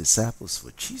make disciples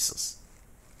for Jesus.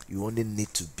 You only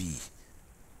need to be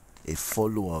a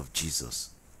follower of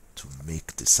Jesus to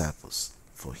make disciples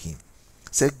for him.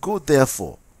 Say, go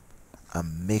therefore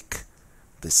and make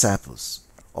disciples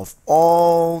of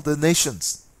all the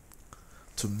nations.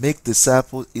 To make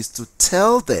disciples is to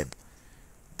tell them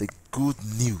the good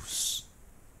news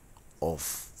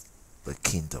of the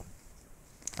kingdom.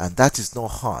 And that is not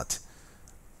hard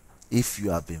if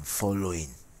you have been following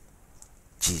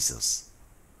Jesus.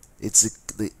 It's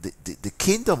the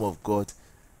kingdom of God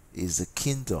is a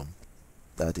kingdom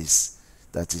that is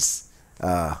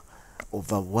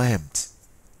overwhelmed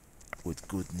with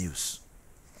good news.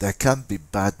 There can't be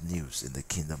bad news in the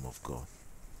kingdom of God,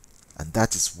 and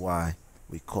that is why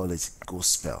we call it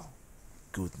gospel,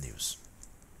 good news.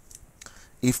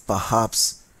 If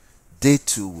perhaps they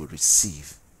too will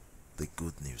receive the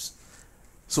good news.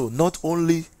 So not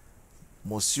only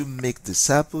must you make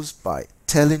disciples by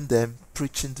telling them,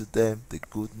 preaching to them the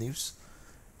good news,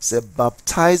 say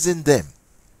baptizing them.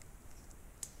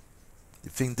 You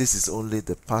think this is only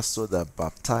the pastor that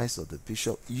baptizes or the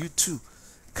bishop? You too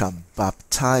can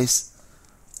baptize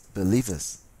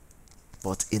believers,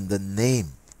 but in the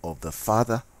name of the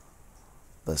Father,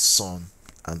 the Son,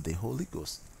 and the Holy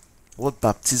Ghost. What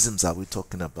baptisms are we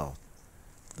talking about?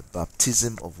 The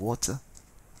baptism of water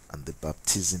and the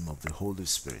baptism of the Holy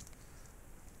Spirit.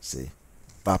 Say,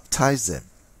 baptize them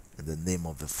in the name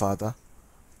of the Father,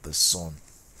 the Son,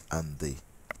 and the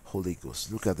Holy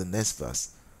Ghost. Look at the next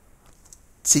verse.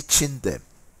 Teaching them.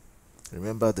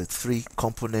 Remember the three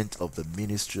components of the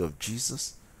ministry of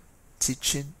Jesus: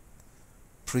 teaching,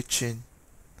 preaching,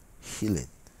 healing.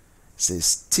 It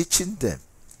says teaching them,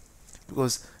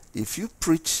 because if you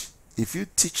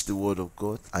teach the word of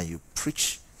God and you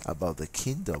preach about the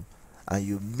kingdom and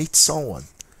you meet someone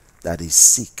that is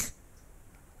sick,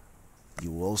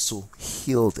 you also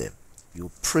heal them.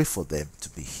 You pray for them to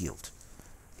be healed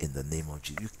in the name of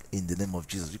Jesus. In the name of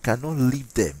Jesus, you cannot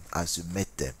leave them as you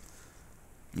met them.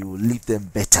 You will leave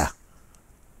them better,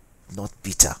 not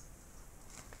bitter.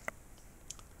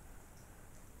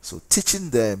 So teaching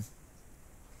them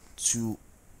to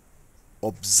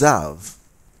observe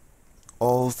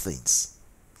all things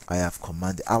I have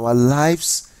commanded. Our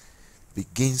lives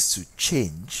begins to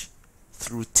change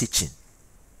through teaching.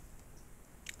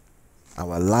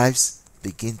 Our lives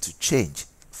begin to change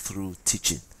through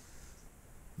teaching,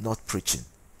 not preaching.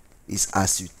 It's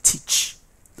as you teach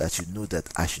that you know that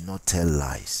I should not tell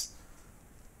lies,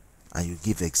 and you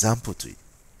give example to it.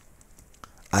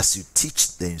 As you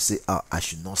teach, then you say, I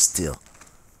should not steal,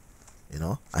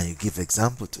 and you give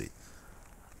example to it.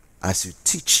 As you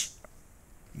teach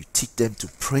them to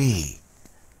pray,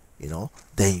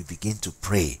 then you begin to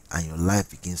pray and your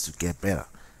life begins to get better.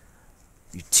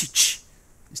 You teach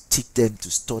them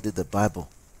to study the Bible,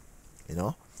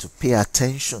 to pay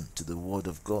attention to the word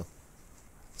of God,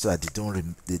 so that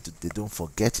they don't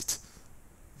forget it.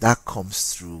 That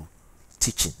comes through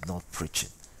teaching, not preaching.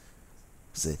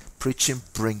 Say, preaching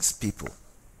brings people,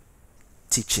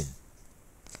 teaching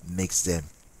makes them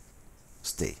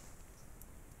stay.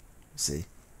 See,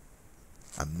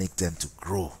 and make them to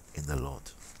grow in the Lord.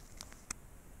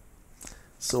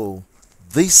 So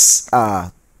these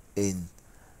are, in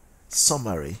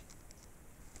summary,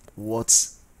 what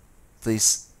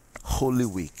this Holy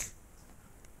Week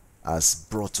has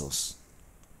brought us,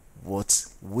 what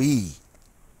we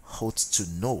ought to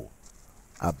know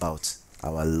about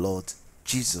our Lord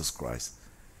Jesus Christ.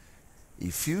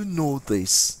 If you know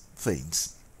these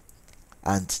things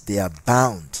and they are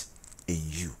bound in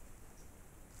you,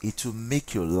 it will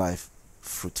make your life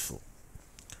fruitful.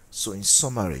 So in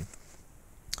summary,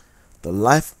 the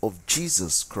life of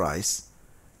Jesus Christ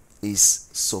is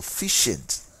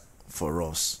sufficient for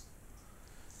us.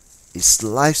 His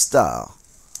lifestyle,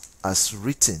 as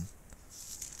written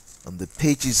on the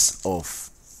pages of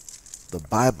the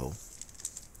Bible,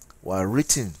 were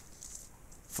written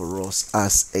for us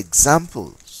as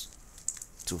examples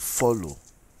to follow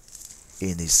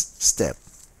in his step.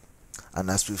 And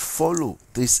as we follow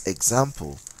this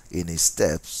example in his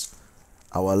steps,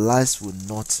 our lives will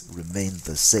not remain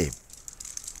the same.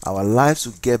 Our lives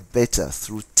will get better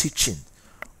through teaching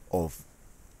of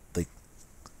the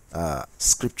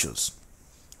scriptures.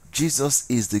 Jesus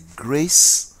is the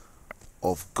grace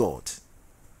of God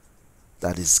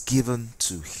that is given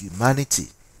to humanity.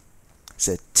 He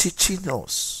said, teaching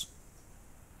us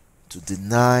to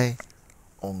deny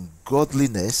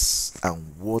ungodliness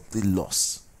and worldly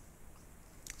lust,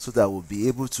 so that we'll be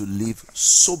able to live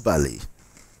soberly,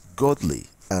 godly,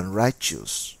 and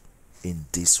righteous in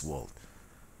this world.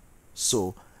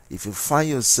 So, if you find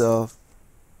yourself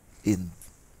in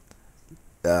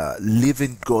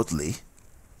living godly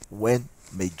when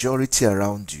majority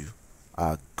around you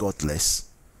are godless,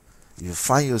 if you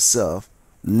find yourself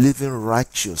living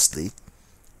righteously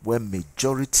when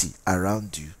majority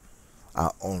around you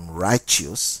are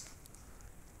unrighteous,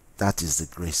 that is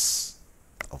the grace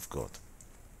of God.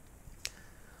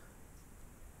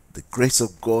 The grace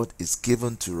of God is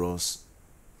given to us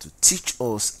to teach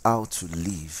us how to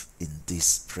live in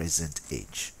this present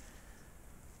age,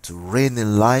 to reign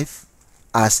in life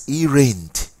as he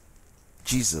reigned.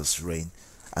 Jesus reigned,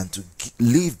 and to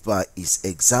live by his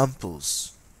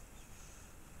examples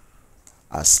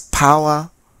as power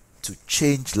to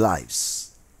change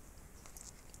lives,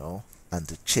 and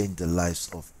to change the lives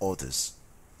of others.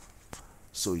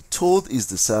 So he told his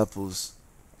disciples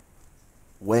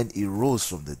when he rose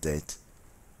from the dead,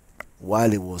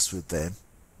 while he was with them,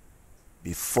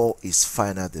 before his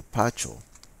final departure,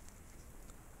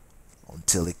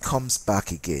 until he comes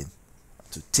back again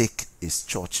to take his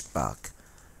church back.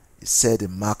 He said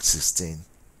in Mark 16,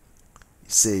 he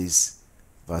says,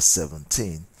 verse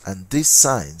 17, and these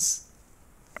signs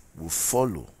will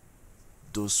follow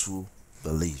those who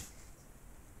believe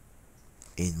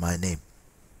in my name.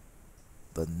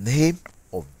 The name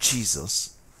of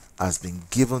Jesus has been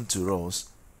given to us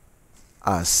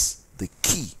as the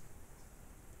key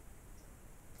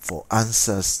for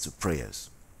answers to prayers.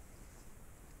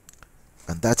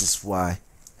 And that is why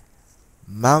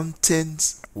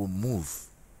mountains will move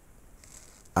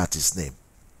at his name.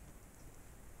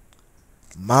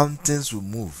 Mountains will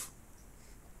move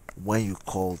when you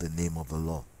call the name of the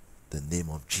Lord, the name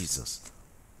of Jesus.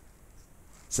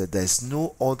 So there is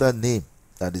no other name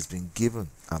that has been given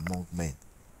among men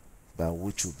by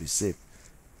which you'll be saved.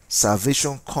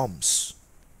 Salvation comes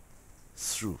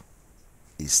through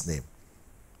his name.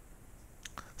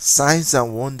 Signs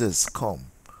and wonders come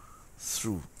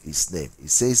through his name. It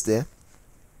says there,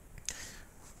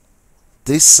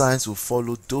 these signs will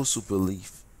follow those who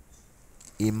believe.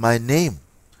 In my name,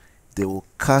 they will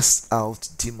cast out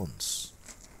demons.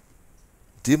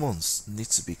 Demons need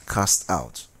to be cast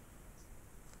out.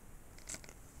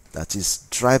 That is,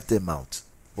 drive them out.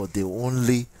 But they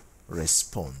only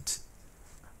respond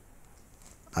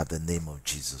at the name of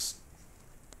Jesus.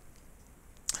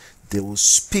 They will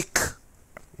speak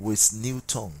with new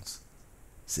tongues.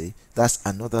 See, that's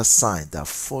another sign that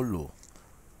follow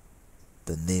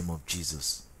the name of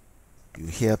Jesus. You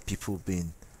hear people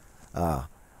being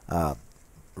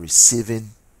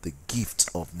receiving the gift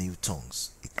of new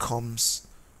tongues. It comes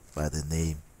by the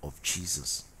name of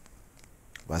Jesus.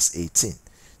 Verse 18,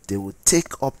 they will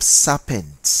take up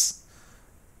serpents.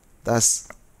 That's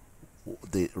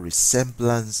the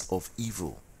resemblance of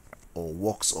evil or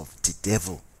works of the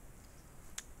devil.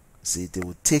 See, they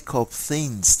will take up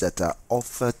things that are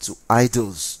offered to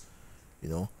idols.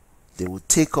 They will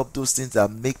take up those things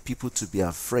that make people to be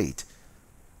afraid.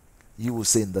 You will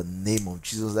say, in the name of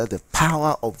Jesus, let the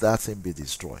power of that thing be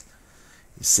destroyed.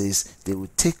 It says they will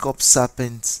take up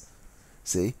serpents.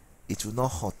 Say, it will not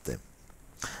hurt them.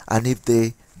 And if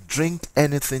they drink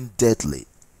anything deadly,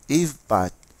 if by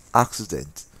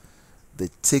accident they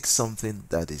take something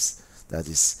that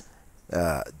is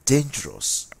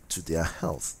dangerous to their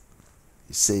health,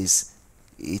 it says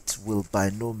it will by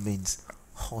no means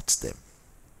hurt them.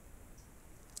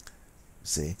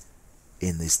 See,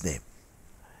 in his name.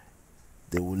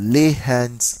 They will lay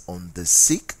hands on the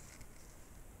sick.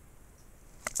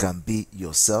 Can be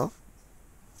yourself.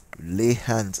 Lay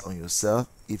hands on yourself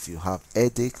if you have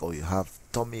headache, or you have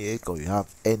tummy ache, or you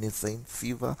have anything,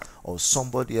 fever, or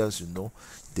somebody else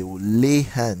they will lay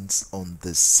hands on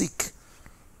the sick.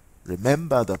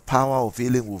 Remember, the power of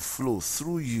healing will flow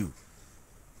through you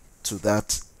to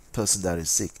that person that is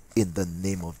sick in the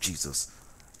name of Jesus.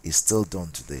 It's still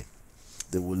done today.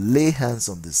 They will lay hands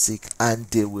on the sick and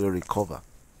they will recover.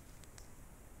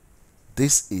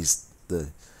 This is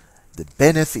the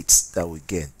benefits that we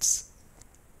get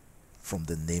from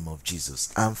the name of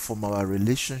Jesus and from our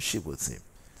relationship with him.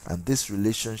 And this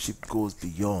relationship goes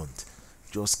beyond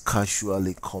just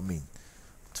casually coming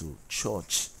to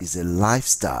church. It's a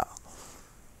lifestyle.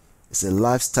 It's a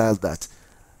lifestyle that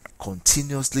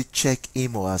continuously check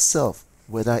him or herself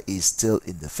whether he's still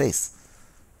in the faith.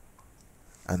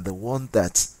 And the one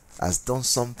that has done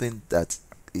something that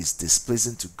is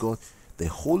displeasing to God, the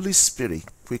Holy Spirit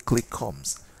quickly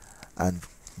comes and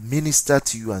minister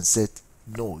to you and said,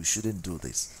 no, you shouldn't do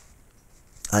this.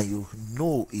 And you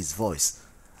know his voice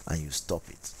and you stop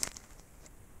it.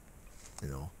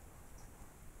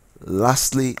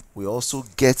 Lastly, we also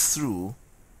get through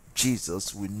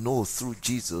Jesus. We know through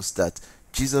Jesus that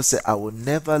Jesus said, I will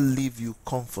never leave you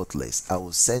comfortless. I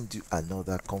will send you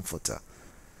another comforter.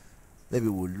 Maybe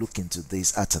we'll look into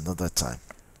this at another time.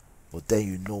 But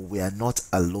then we are not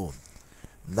alone.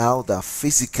 Now that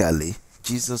physically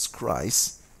Jesus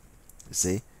Christ,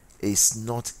 is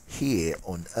not here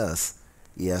on earth.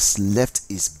 He has left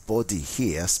his body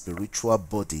here, spiritual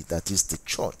body, that is the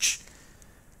church.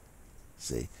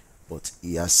 But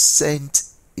he has sent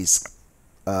his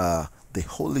the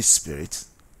Holy Spirit.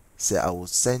 I will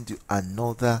send you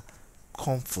another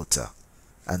comforter.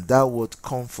 And that word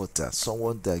comforter,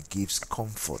 someone that gives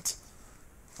comfort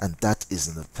and that is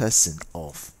in the person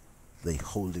of the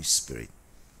Holy Spirit.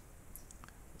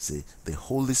 See, the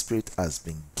Holy Spirit has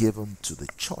been given to the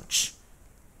church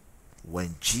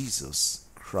when Jesus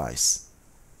Christ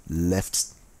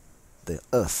left the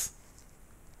earth,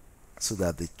 so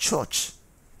that the church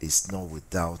is not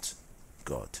without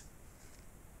God.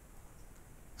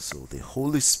 So the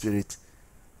Holy Spirit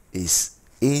is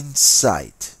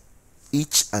inside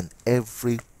each and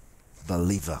every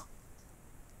believer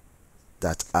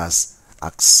that has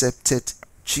accepted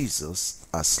Jesus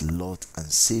as Lord and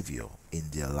Savior in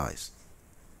their lives.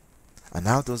 And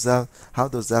how does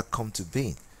that come to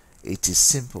being? It is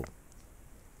simple.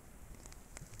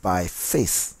 By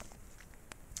faith,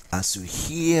 as you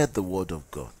hear the word of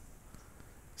God.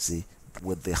 See,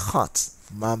 with the heart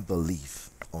man believe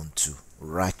unto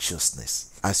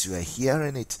righteousness. As you are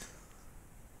hearing it,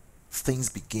 things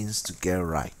begins to get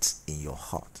right in your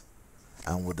heart.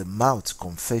 And with the mouth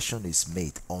confession is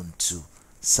made unto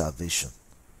salvation.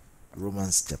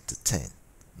 Romans chapter 10,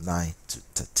 9 to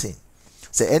 13.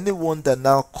 Say, anyone that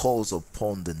now calls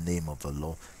upon the name of the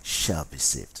Lord shall be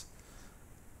saved.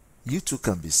 You too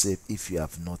can be saved if you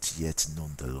have not yet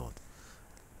known the Lord.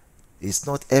 It's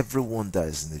not everyone that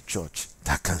is in the church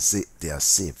that can say they are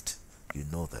saved. You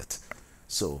know that.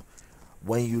 So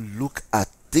when you look at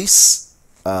this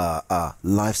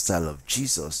lifestyle of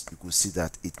Jesus, you could see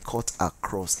that it cut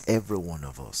across every one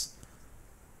of us.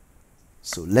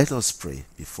 So let us pray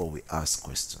before we ask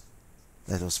questions.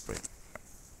 Let us pray.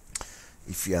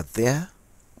 If you are there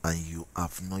and you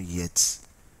have not yet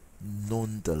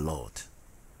known the Lord,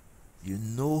 you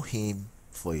know him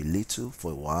for a little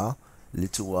while,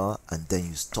 and then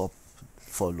you stop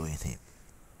following him,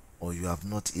 or you have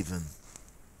not even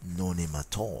known him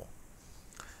at all.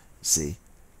 See,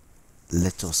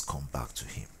 let us come back to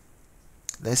him.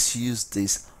 Let's use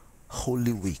this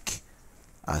Holy Week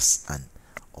as an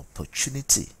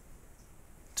opportunity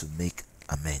to make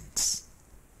amends.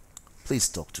 Please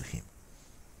talk to him.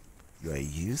 You are a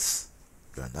youth,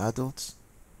 you are an adult,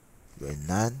 you are a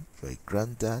nan, you are a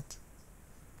granddad,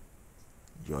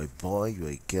 you are a boy, you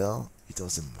are a girl, it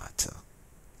doesn't matter.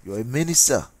 You are a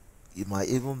minister, you might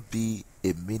even be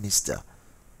a minister.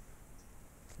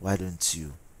 Why don't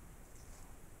you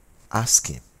ask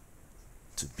him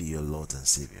to be your Lord and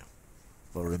Savior?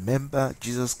 But remember,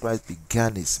 Jesus Christ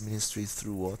began his ministry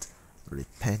through what?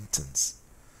 Repentance.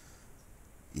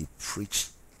 He preached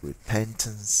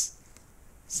repentance,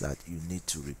 that you need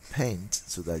to repent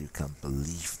so that you can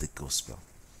believe the gospel.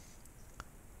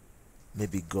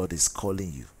 Maybe God is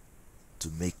calling you to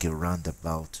make a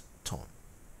roundabout turn.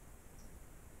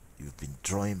 You've been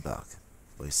drawing back,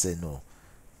 but you say no,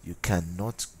 you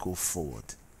cannot go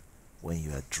forward when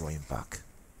you are drawing back.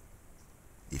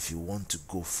 If you want to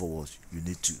go forward, you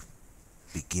need to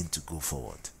begin to go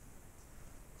forward.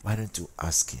 Why don't you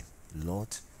ask him, Lord,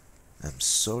 I'm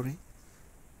sorry,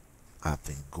 I've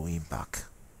been going back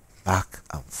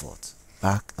and forth.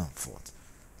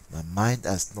 My mind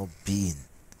has not been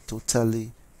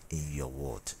totally in your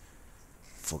word.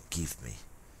 Forgive me.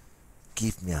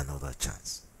 Give me another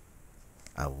chance.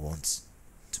 I want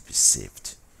to be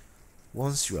saved.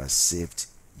 Once you are saved,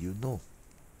 you know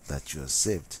that you are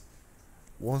saved.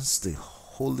 Once the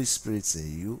Holy Spirit's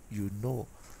in you, you know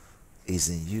is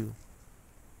in you.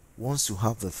 Once you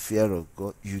have the fear of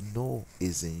God, you know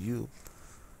is in you.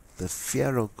 The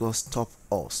fear of God stops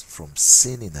us from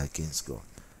sinning against God.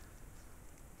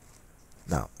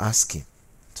 Now ask him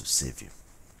to save you.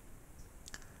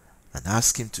 And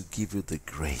ask him to give you the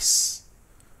grace.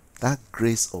 That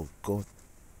grace of God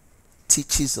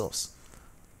teaches us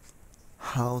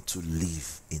how to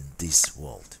live in this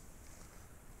world.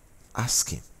 Ask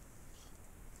him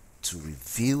to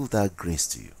reveal that grace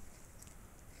to you.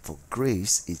 For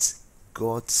grace is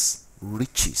God's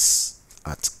riches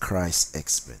at Christ's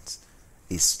expense.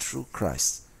 It's through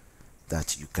Christ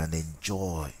that you can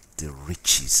enjoy the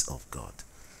riches of God.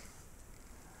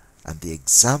 And the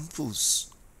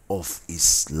examples of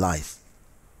his life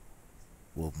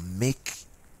will make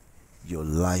your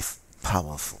life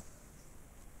powerful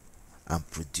and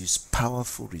produce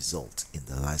powerful results in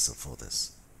the lives of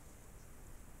others.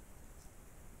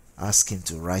 Ask him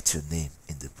to write your name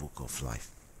in the book of life.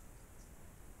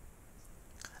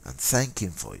 And thank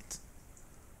him for it.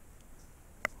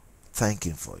 Thank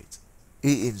him for it.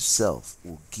 He himself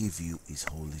will give you his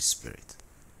Holy Spirit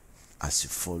as you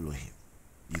follow him.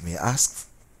 You may ask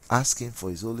him for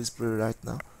his Holy Spirit right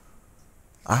now.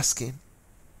 Ask him,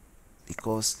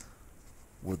 because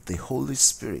with the Holy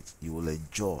Spirit you will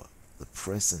enjoy the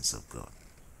presence of God.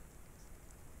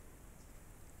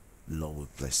 Lord will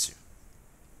bless you.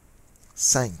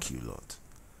 Thank you, Lord.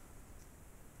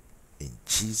 In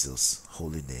Jesus'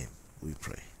 holy name we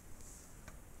pray.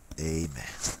 Amen.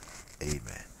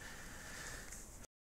 Amen.